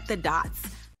 Connect the dots.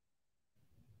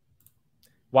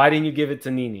 Why didn't you give it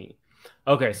to Nene?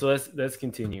 Okay, so let's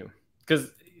continue.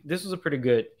 Because this was a pretty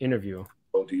good interview.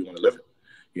 Oh, do you want to live it?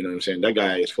 You know what I'm saying? That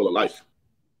guy is full of life.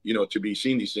 you know, to be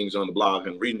seeing these things on the blog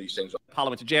and reading these things.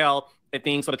 Apollo went to jail, and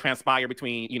things sort of transpired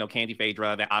between, you know, Candy,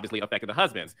 Phaedra that obviously affected the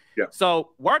husbands. Yeah.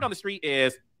 So word on the street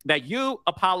is that you,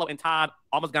 Apollo, and Todd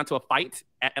almost got into a fight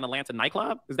at an Atlanta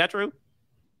nightclub. Is that true?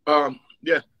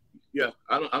 Yeah.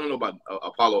 I don't know about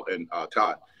Apollo and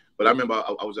Todd, but I remember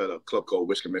I was at a club called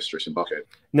Whiskey Mistress in Buckhead.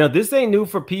 Now, this ain't new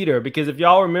for Peter, because if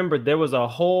y'all remember, there was a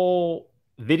whole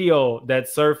video that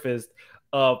surfaced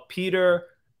of Peter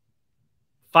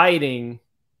fighting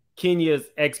Kenya's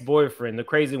ex-boyfriend, the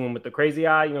crazy one with the crazy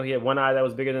eye. You know, he had one eye that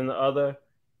was bigger than the other.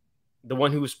 The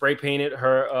one who spray painted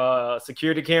her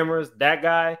security cameras, that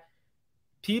guy.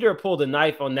 Peter pulled a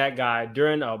knife on that guy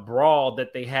during a brawl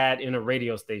that they had in a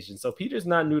radio station. So Peter's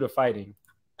not new to fighting.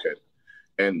 Okay.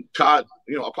 And Todd,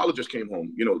 you know, Apollo just came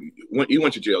home. You know, when he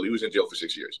went to jail, he was in jail for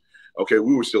 6 years. Okay,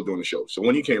 we were still doing the show. So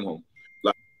when he came home,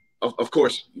 like, of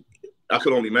course, I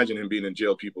could only imagine him being in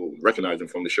jail. People recognize him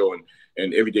from the show,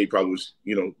 and every day probably was,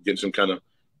 you know, getting some kind of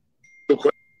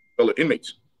fellow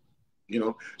inmates. You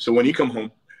know, so when he come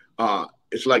home,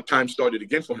 it's like time started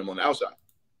again for him on the outside.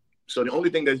 So the only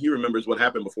thing that he remembers what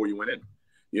happened before you went in,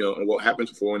 you know, and what happens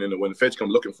before, and then when the feds come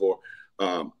looking for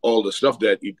all the stuff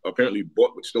that he apparently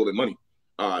bought with stolen money,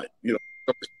 you know,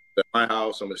 at my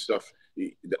house, some of the stuff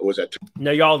that was at.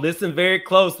 Now, y'all listen very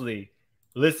closely.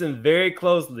 Listen very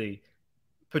closely.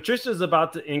 Patricia's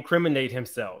about to incriminate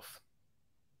himself.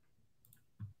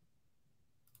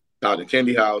 Out in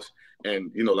Candy House,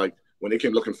 and you know, like when they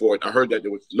came looking for it, I heard that they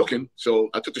was looking, so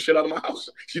I took the shit out of my house.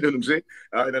 You know what I'm saying?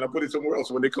 And then I put it somewhere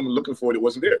else. When they come looking for it, it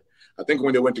wasn't there. I think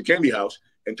when they went to Candy House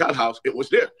and Todd House, it was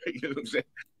there. You know what I'm saying?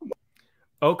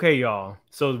 Okay, y'all.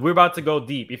 So we're about to go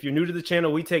deep. If you're new to the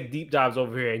channel, we take deep dives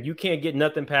over here, and you can't get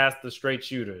nothing past the straight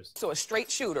shooters. So a straight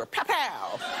shooter, pow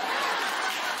pow.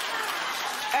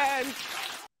 And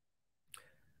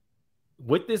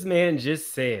what this man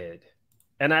just said,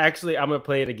 and I'm gonna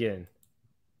play it again.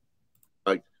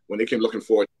 Like when they came looking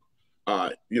for it,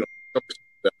 you know,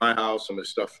 at my house, some of the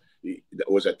stuff that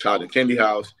was at Todd and Candy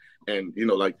House, and you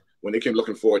know, like when they came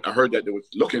looking for it, I heard that they was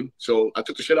looking, so I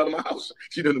took the shit out of my house.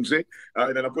 You know what I'm saying?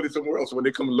 And then I put it somewhere else. So when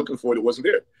they come looking for it, it wasn't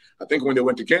there. I think when they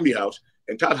went to Candy House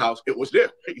and Todd House, it was there.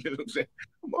 You know what I'm saying?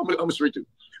 I'm a straight dude.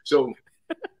 So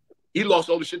he lost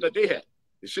all the shit that they had.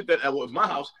 The shit that was my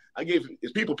house, I gave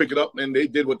his people pick it up, and they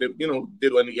did what they, you know,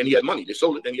 did, and he had money. They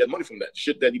sold it, and he had money from that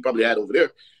shit that he probably had over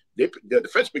there. The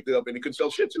feds picked it up, and he couldn't sell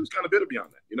shit, so he was kind of bitter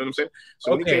beyond that. You know what I'm saying?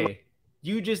 So okay,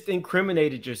 you just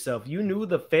incriminated yourself. You knew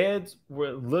the feds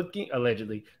were looking,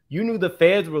 allegedly. You knew the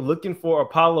feds were looking for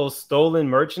Apollo's stolen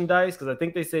merchandise, because I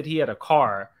think they said he had a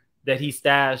car that he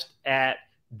stashed at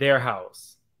their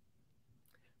house.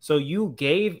 So you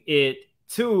gave it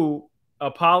to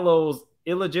Apollo's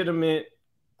illegitimate,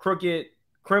 crooked,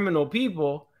 criminal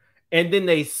people, and then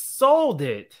they sold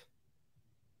it.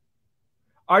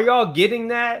 Are y'all getting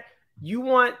that? You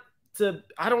want to,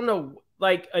 I don't know,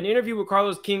 like an interview with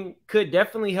Carlos King could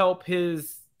definitely help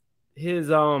his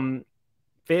failing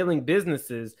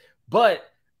businesses, but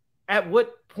at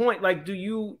what point, like, do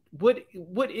you,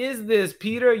 what is this,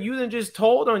 Peter? You then just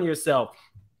told on yourself.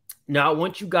 Now I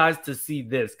want you guys to see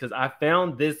this, because I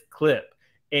found this clip,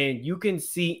 and you can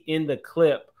see in the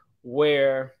clip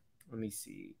where, let me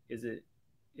see, is it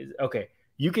okay?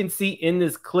 You can see in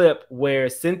this clip where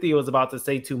Cynthia was about to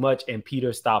say too much and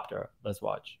Peter stopped her. Let's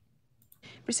watch.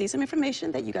 Received some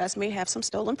information that you guys may have some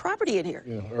stolen property in here.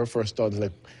 You know, her first thought is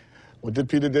like, what did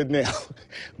Peter did now?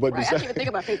 But right, besides, I didn't even think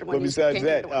about Peter when but besides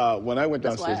that, when I went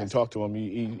That's downstairs and talked to him,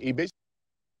 he basically...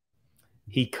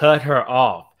 He cut her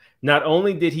off. Not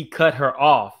only did he cut her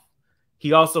off,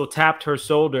 he also tapped her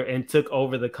shoulder and took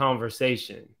over the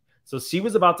conversation. So she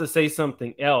was about to say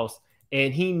something else,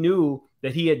 and he knew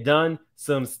that he had done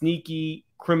some sneaky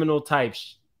criminal type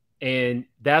and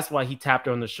that's why he tapped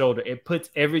her on the shoulder. It puts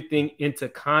everything into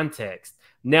context.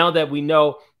 Now that we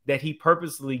know that he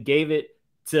purposely gave it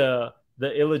to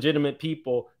the illegitimate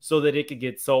people so that it could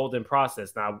get sold and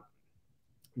processed. Now,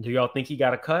 do y'all think he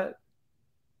got a cut?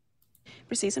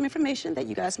 Received some information that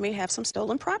you guys may have some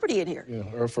stolen property in here. You know,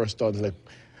 her first thought is like,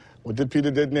 what did Peter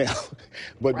did now?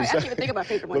 But right, I didn't even think about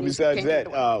Peter when but besides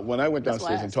that, when I went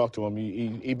downstairs and talked to him,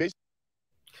 he basically...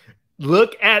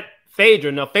 Look at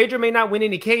Phaedra. Now, Phaedra may not win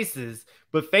any cases,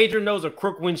 but Phaedra knows a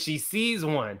crook when she sees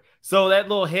one. So that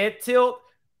little head tilt,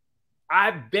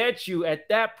 I bet you at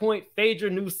that point,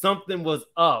 Phaedra knew something was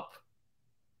up.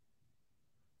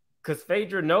 Because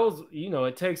Phaedra knows, you know,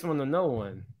 it takes one to know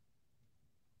one.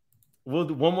 We'll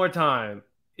do one more time.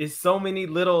 It's so many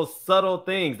little subtle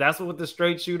things. That's what the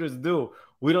straight shooters do.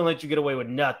 We don't let you get away with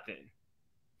nothing.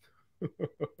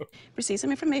 Received some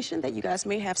information that you guys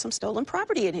may have some stolen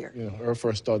property in here. You know, her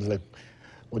first thought is like,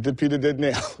 what did Peter did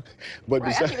now. But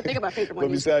Right, I didn't even think about Peter when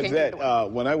he besides came that, to the door.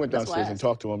 when I went That's why I downstairs and asked.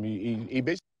 talked to him, he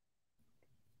basically.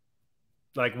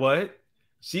 Like what?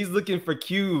 She's looking for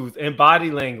cues and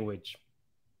body language.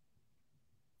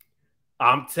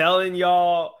 I'm telling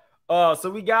y'all. So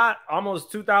we got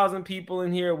almost 2,000 people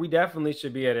in here. We definitely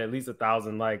should be at least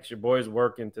 1,000 likes. Your boy's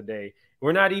working today.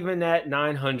 We're not even at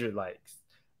 900 likes.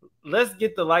 Let's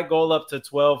get the like goal up to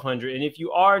 1,200. And if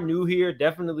you are new here,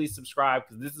 definitely subscribe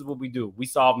because this is what we do. We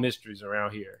solve mysteries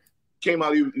around here. Came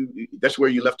out, that's where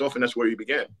you left off, and that's where you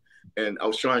began. And I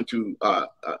was trying to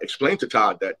explain to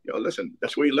Todd that, listen,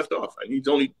 that's where you left off, and he's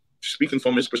only speaking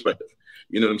from his perspective.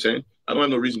 You know what I'm saying? I don't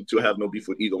have no reason to have no beef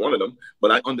with either one of them,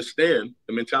 but I understand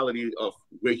the mentality of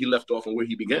where he left off and where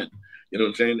he began. You know what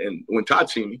I'm saying? And when Todd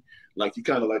seen me, like, he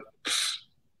kind of like,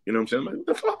 you know what I'm saying? Like, what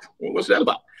the fuck? What's that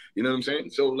about? You know what I'm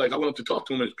saying? So, like, I went up to talk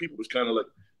to him, and his people was kind of like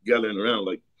gathering around,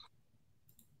 like,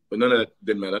 but none of that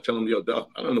didn't matter. I tell him, dog,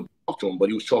 I don't know talk to him, but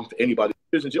he was talking to anybody.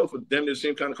 He was in jail for damn near the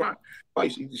same kind of crime.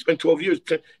 Twice. He spent 12 years,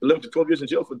 11 to 12 years in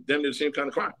jail for damn near the same kind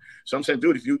of crime. So I'm saying,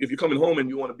 dude, if you're coming home and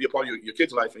you want to be a part of your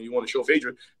kid's life and you want to show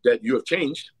Phaedra that you have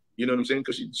changed, you know what I'm saying?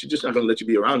 Because she's just not going to let you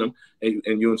be around him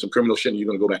and you're in some criminal shit and you're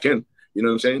going to go back in. You know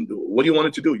what I'm saying? What do you want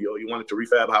it to do? You wanted to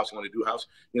refab a house, you want to do a house.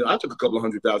 I took a couple of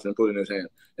 $100,000 and put it in his hand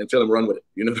and tell him run with it.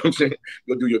 You know what I'm saying?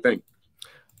 Go do your thing.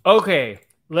 Okay,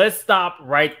 let's stop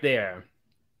right there.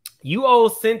 You owe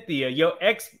Cynthia, your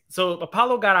ex. So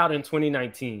Apollo got out in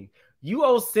 2019. You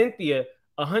owe Cynthia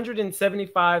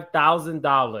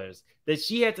 $175,000 that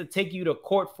she had to take you to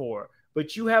court for.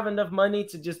 But you have enough money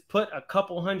to just put a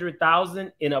couple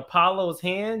 $100,000 in Apollo's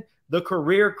hand, the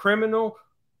career criminal.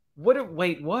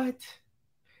 Wait, what?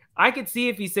 I could see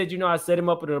if he said, I set him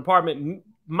up in an apartment.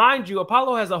 Mind you,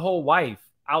 Apollo has a whole wife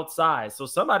outside. So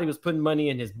somebody was putting money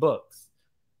in his books.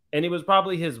 And it was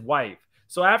probably his wife.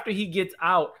 So after he gets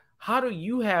out, how do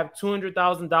you have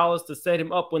 $200,000 to set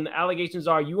him up when the allegations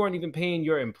are you aren't even paying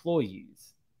your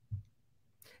employees?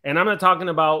 And I'm not talking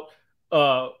about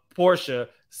Portia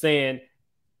saying,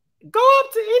 go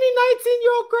up to any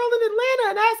 19-year-old girl in Atlanta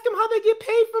and ask them how they get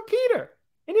paid for Peter.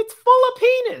 And it's full of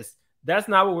penis. That's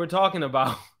not what we're talking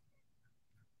about.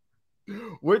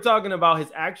 We're talking about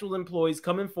his actual employees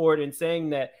coming forward and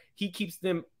saying that he keeps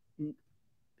them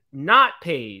not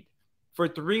paid for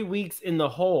 3 weeks in the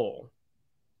hole.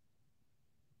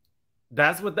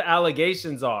 That's what the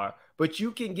allegations are. But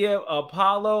you can give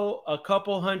Apollo a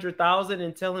couple $100,000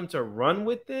 and tell him to run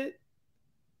with it?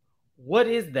 What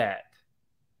is that?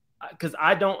 Because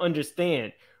I don't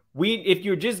understand. If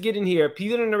you're just getting here,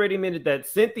 Peter already admitted that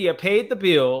Cynthia paid the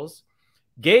bills,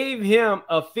 gave him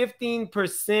a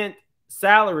 15%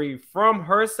 salary from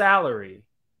her salary,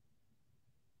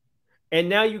 and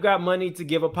now you got money to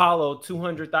give Apollo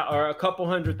 $200,000 or a couple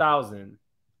 $100,000.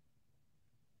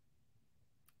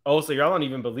 Oh, so y'all don't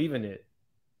even believe in it.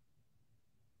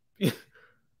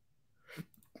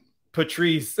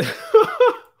 Patrice.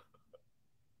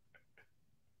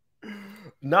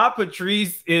 Not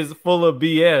Patrice is full of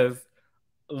BS.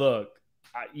 Look,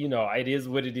 it is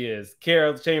what it is.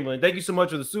 Carol Chamberlain, thank you so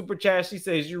much for the super chat. She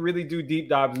says you really do deep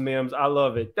dives, Mims. I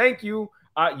love it. Thank you.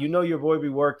 Your boy be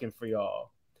working for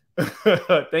y'all.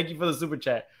 Thank you for the super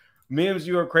chat. Mims,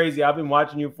 you are crazy. I've been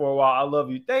watching you for a while. I love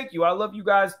you. Thank you. I love you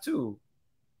guys too.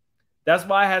 That's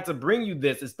why I had to bring you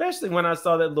this, especially when I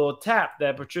saw that little tap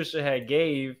that Patricia had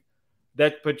gave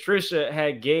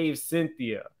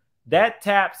Cynthia. That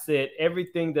tap said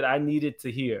everything that I needed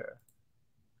to hear.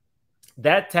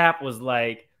 That tap was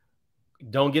like,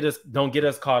 don't get us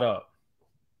caught up.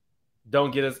 Don't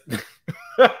get us.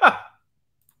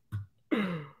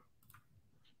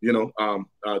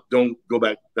 Don't go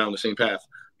back down the same path.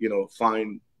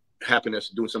 Find happiness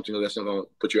doing something that's not going to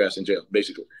put your ass in jail,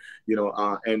 basically.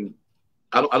 And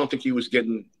I don't think he was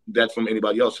getting that from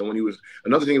anybody else. So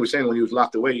another thing he was saying when he was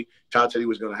locked away, Todd said he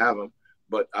was going to have him,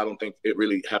 but I don't think it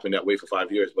really happened that way for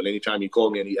 5 years. But anytime he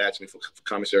called me and he asked me for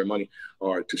commissary money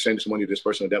or to send this money to this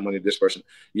person or that money to this person,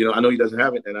 I know he doesn't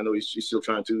have it, and I know he's still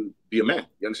trying to be a man.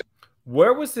 You understand?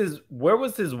 Where was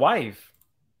his wife?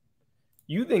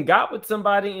 You then got with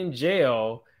somebody in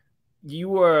jail. You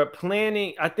were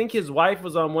planning. I think his wife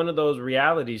was on one of those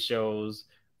reality shows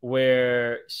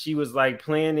where she was like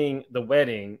planning the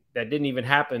wedding that didn't even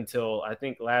happen till I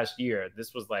think last year.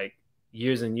 This was like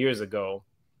years and years ago.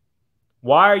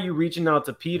 Why are you reaching out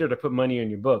to Peter to put money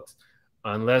in your books?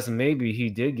 Unless maybe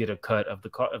he did get a cut of the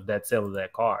car, of that sale of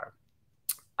that car.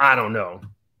 I don't know,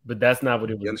 but that's not what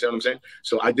it was. You understand what I'm saying?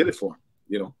 So I did it for him,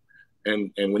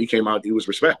 and when he came out, he was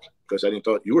respect because I didn't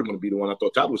thought you were going to be the one. I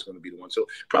thought Todd was going to be the one. So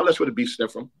probably that's where the beef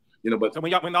stemmed from, But so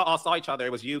when y'all all saw each other,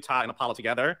 it was you, Todd, and Apollo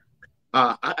together.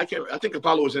 I can't. I think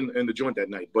Apollo was in the joint that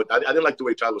night, but I didn't like the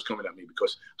way Tyler was coming at me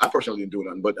because I personally didn't do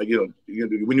nothing. But we're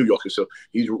New Yorkers, so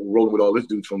he's rolling with all this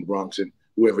dudes from the Bronx and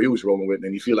whoever he was rolling with,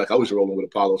 and he feel like I was rolling with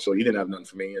Apollo, so he didn't have nothing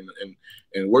for me.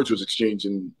 And words was exchanged,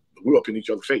 and we were up in each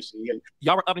other's face.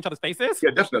 Y'all were up in each other's faces? Yeah,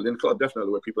 definitely in the club,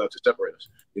 definitely where people have to separate us.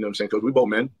 You know what I'm saying? Because we both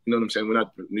men. You know what I'm saying?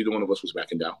 Neither one of us was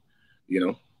backing down. You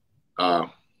know, I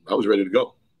was ready to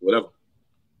go. Whatever.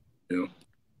 You know.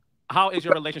 How is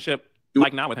your relationship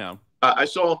like now with him? I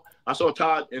saw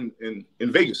Todd in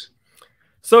Vegas.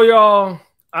 So y'all,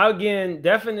 again,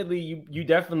 definitely you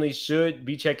definitely should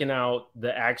be checking out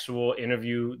the actual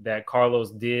interview that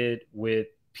Carlos did with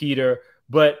Peter.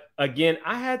 But again,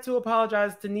 I had to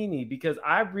apologize to Nene because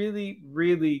I really,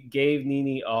 really gave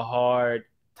Nene a hard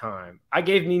time. I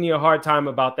gave Nene a hard time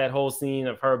about that whole scene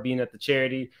of her being at the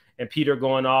charity and Peter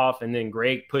going off and then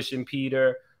Greg pushing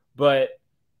Peter. But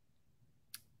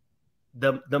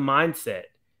the mindset,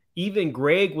 even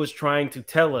Greg was trying to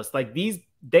tell us, like,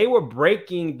 they were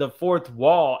breaking the fourth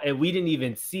wall and we didn't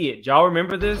even see it. Y'all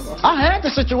remember this? I had the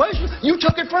situation. You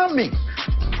took it from me.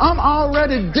 I'm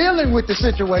already dealing with the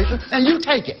situation and you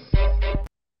take it.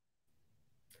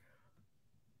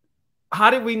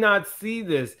 How did we not see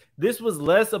this? This was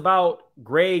less about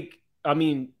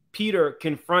Peter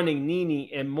confronting Nene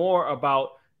and more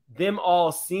about them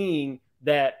all seeing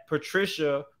that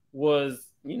Patricia was,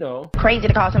 crazy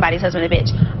to call somebody's husband a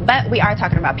bitch. But we are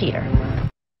talking about Peter.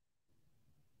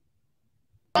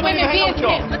 Women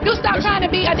business. You stop trying to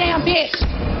be a damn bitch.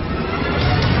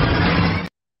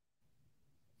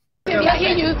 I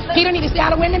hear you. Peter need to stay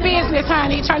out of women business,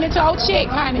 honey. Turn into old chick,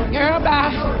 honey. Girl,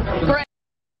 bye.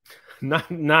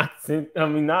 Not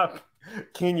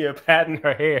Kenya patting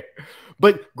her hair.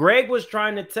 But Greg was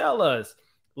trying to tell us,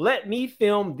 let me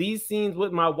film these scenes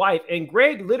with my wife. And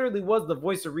Greg literally was the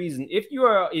voice of reason. If you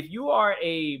are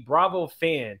a Bravo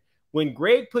fan, when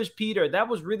Greg pushed Peter, that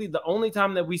was really the only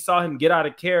time that we saw him get out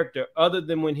of character, other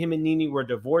than when him and Nene were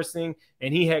divorcing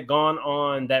and he had gone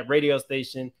on that radio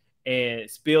station and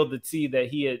spilled the tea that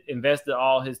he had invested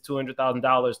all his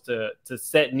 $200,000 to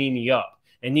set Nene up.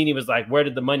 And Nene was like, where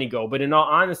did the money go? But in all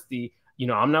honesty,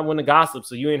 I'm not one to gossip,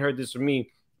 so you ain't heard this from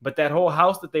me. But that whole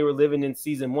house that they were living in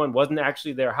season 1 wasn't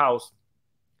actually their house.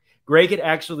 Greg had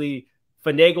actually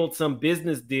finagled some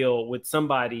business deal with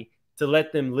somebody to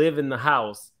let them live in the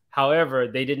house. However,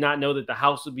 they did not know that the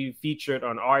house would be featured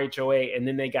on RHOA, and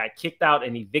then they got kicked out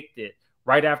and evicted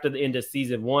right after the end of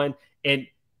season 1. And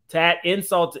to add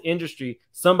insult to industry,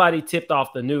 somebody tipped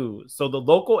off the news. So the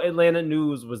local Atlanta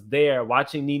news was there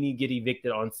watching Nene get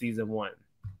evicted on season 1.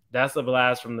 That's a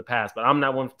blast from the past, but I'm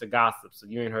not one to gossip, so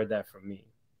you ain't heard that from me.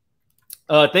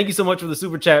 Thank you so much for the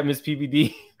super chat, Miss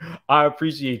PBD. I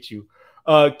appreciate you.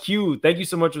 Q, thank you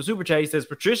so much for the super chat. He says,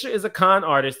 Patricia is a con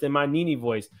artist in my Nene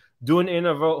voice. Do an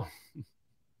interview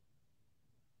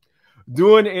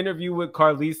with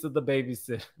Carlisa, the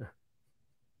babysitter.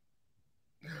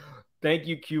 Thank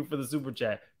you, Q, for the super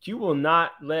chat. Q will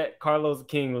not let Carlos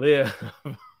King live.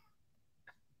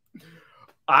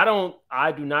 I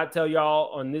do not tell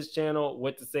y'all on this channel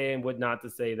what to say and what not to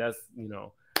say. That's,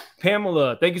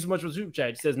 Pamela, thank you so much for the super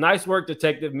chat. She says, nice work,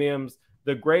 Detective Mims.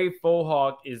 The gray faux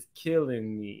hawk is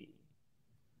killing me.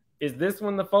 Is this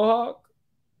one the faux hawk?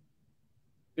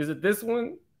 Is it this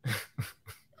one?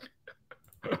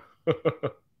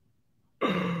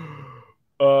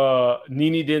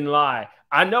 Nene didn't lie.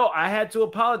 I know I had to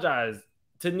apologize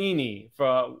to Nene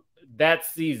for that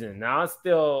season. Now I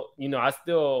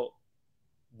still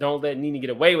don't let Nene get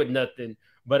away with nothing,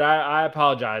 but I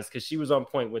apologize because she was on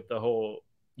point with the whole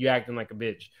you acting like a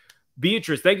bitch.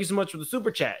 Beatrice, thank you so much for the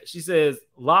super chat. She says,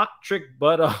 lock trick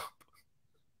butt up.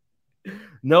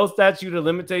 No statute of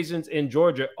limitations in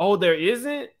Georgia. Oh, there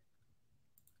isn't?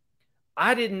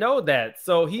 I didn't know that.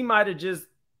 So he might have just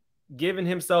given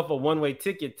himself a one-way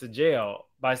ticket to jail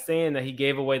by saying that he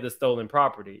gave away the stolen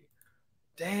property.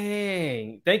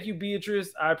 Dang. Thank you,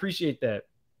 Beatrice. I appreciate that.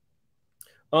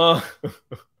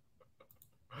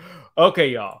 Okay,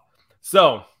 y'all.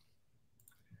 So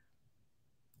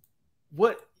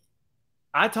what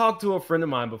I talked to a friend of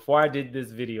mine before I did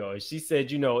this video, and she said,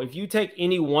 if you take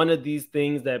any one of these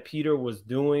things that Peter was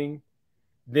doing,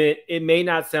 then it may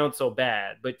not sound so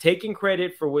bad. But taking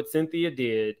credit for what Cynthia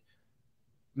did,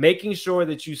 making sure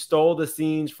that you stole the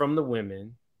scenes from the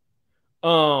women,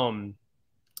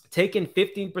 taking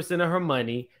 15% of her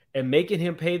money and making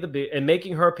him pay the bill and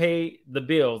making her pay the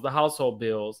bills, the household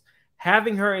bills,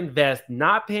 having her invest,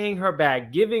 not paying her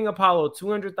back, giving Apollo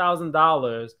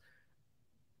 $200,000.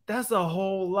 That's a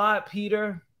whole lot,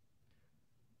 Peter.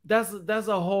 That's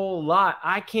a whole lot.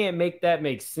 I can't make that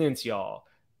make sense, y'all.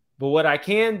 But what I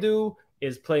can do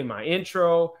is play my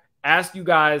intro ask you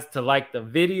guys to like the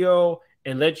video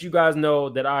and let you guys know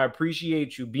that I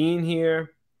appreciate you being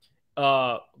here.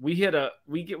 We're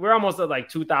almost at like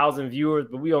 2,000 viewers,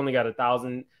 but we only got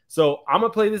 1,000. So I'm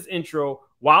gonna play this intro.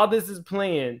 While this is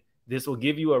playing, this will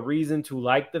give you a reason to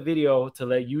like the video to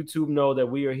let YouTube know that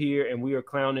we are here and we are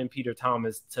clowning Peter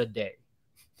Thomas today.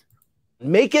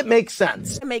 Make it make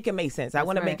sense. Make it make sense. I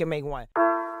want to make it make one.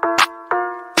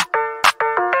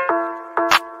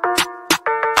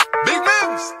 Big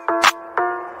moves.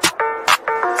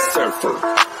 Surfer.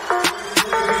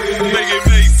 Make it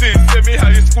make sense. Tell me how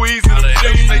you squeeze it.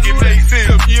 Make it make sense.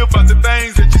 Tell me about the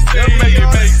things that you see. Make it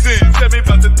make sense. Tell me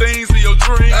about the things of your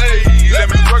dreams. Hey,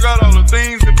 let me work out all the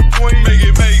things in between. Make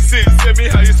it make sense. Tell me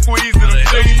how you squeeze it.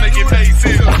 Make it make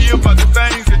sense. Tell me about the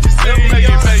things that you see. Make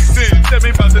it make sense. Tell me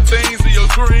about the things of your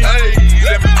dreams. Hey,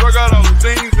 let me work out all the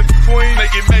things in between.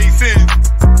 Make it make sense.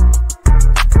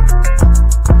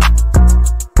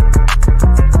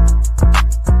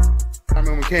 I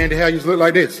remember when Candy Hair used to look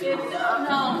like this.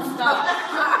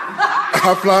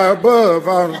 I fly above.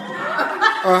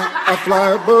 I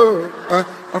fly above.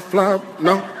 I fly.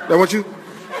 No, that what you?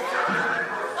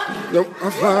 No, I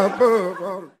fly above.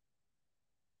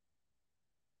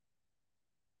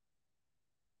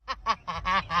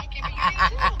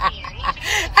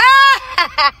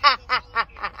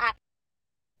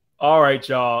 All right,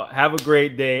 y'all. Have a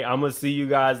great day. I'm going to see you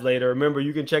guys later. Remember,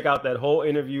 you can check out that whole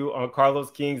interview on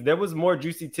Carlos Kings. There was more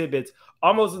juicy tidbits,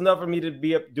 almost enough for me to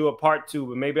do a part 2,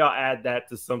 but maybe I'll add that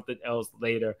to something else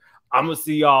later. I'm going to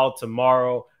see y'all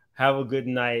tomorrow. Have a good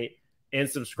night and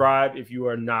subscribe if you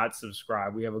are not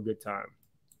subscribed. We have a good time.